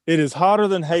 it is hotter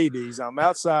than Hades. I'm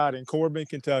outside in Corbin,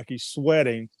 Kentucky,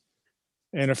 sweating,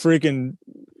 and a freaking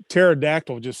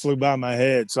pterodactyl just flew by my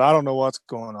head. So I don't know what's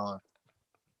going on.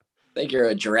 I think you're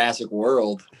a Jurassic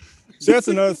World. So that's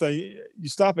another thing. You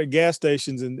stop at gas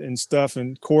stations and stuff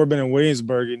in Corbin and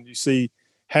Williamsburg, and you see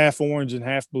half orange and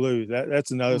half blue.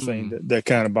 That's another thing that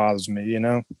kind of bothers me, you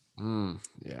know?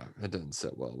 Yeah, that doesn't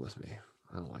sit well with me.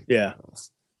 I don't like that.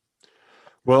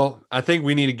 Well, I think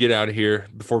we need to get out of here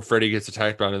before Freddie gets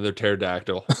attacked by another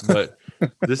pterodactyl. But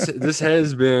this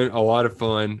has been a lot of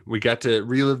fun. We got to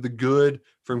relive the good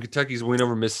from Kentucky's win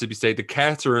over Mississippi State. The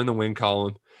Cats are in the win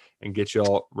column and get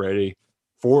y'all ready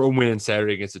for a win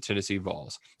Saturday against the Tennessee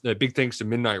Vols. Big thanks to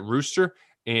Midnight Rooster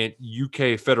and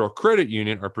UK Federal Credit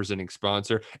Union, our presenting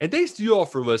sponsor. And thanks to you all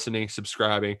for listening,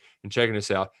 subscribing, and checking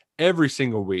us out every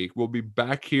single week. We'll be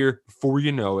back here before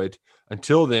you know it.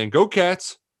 Until then, go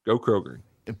Cats, go Kroger.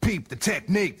 And peep the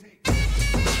technique.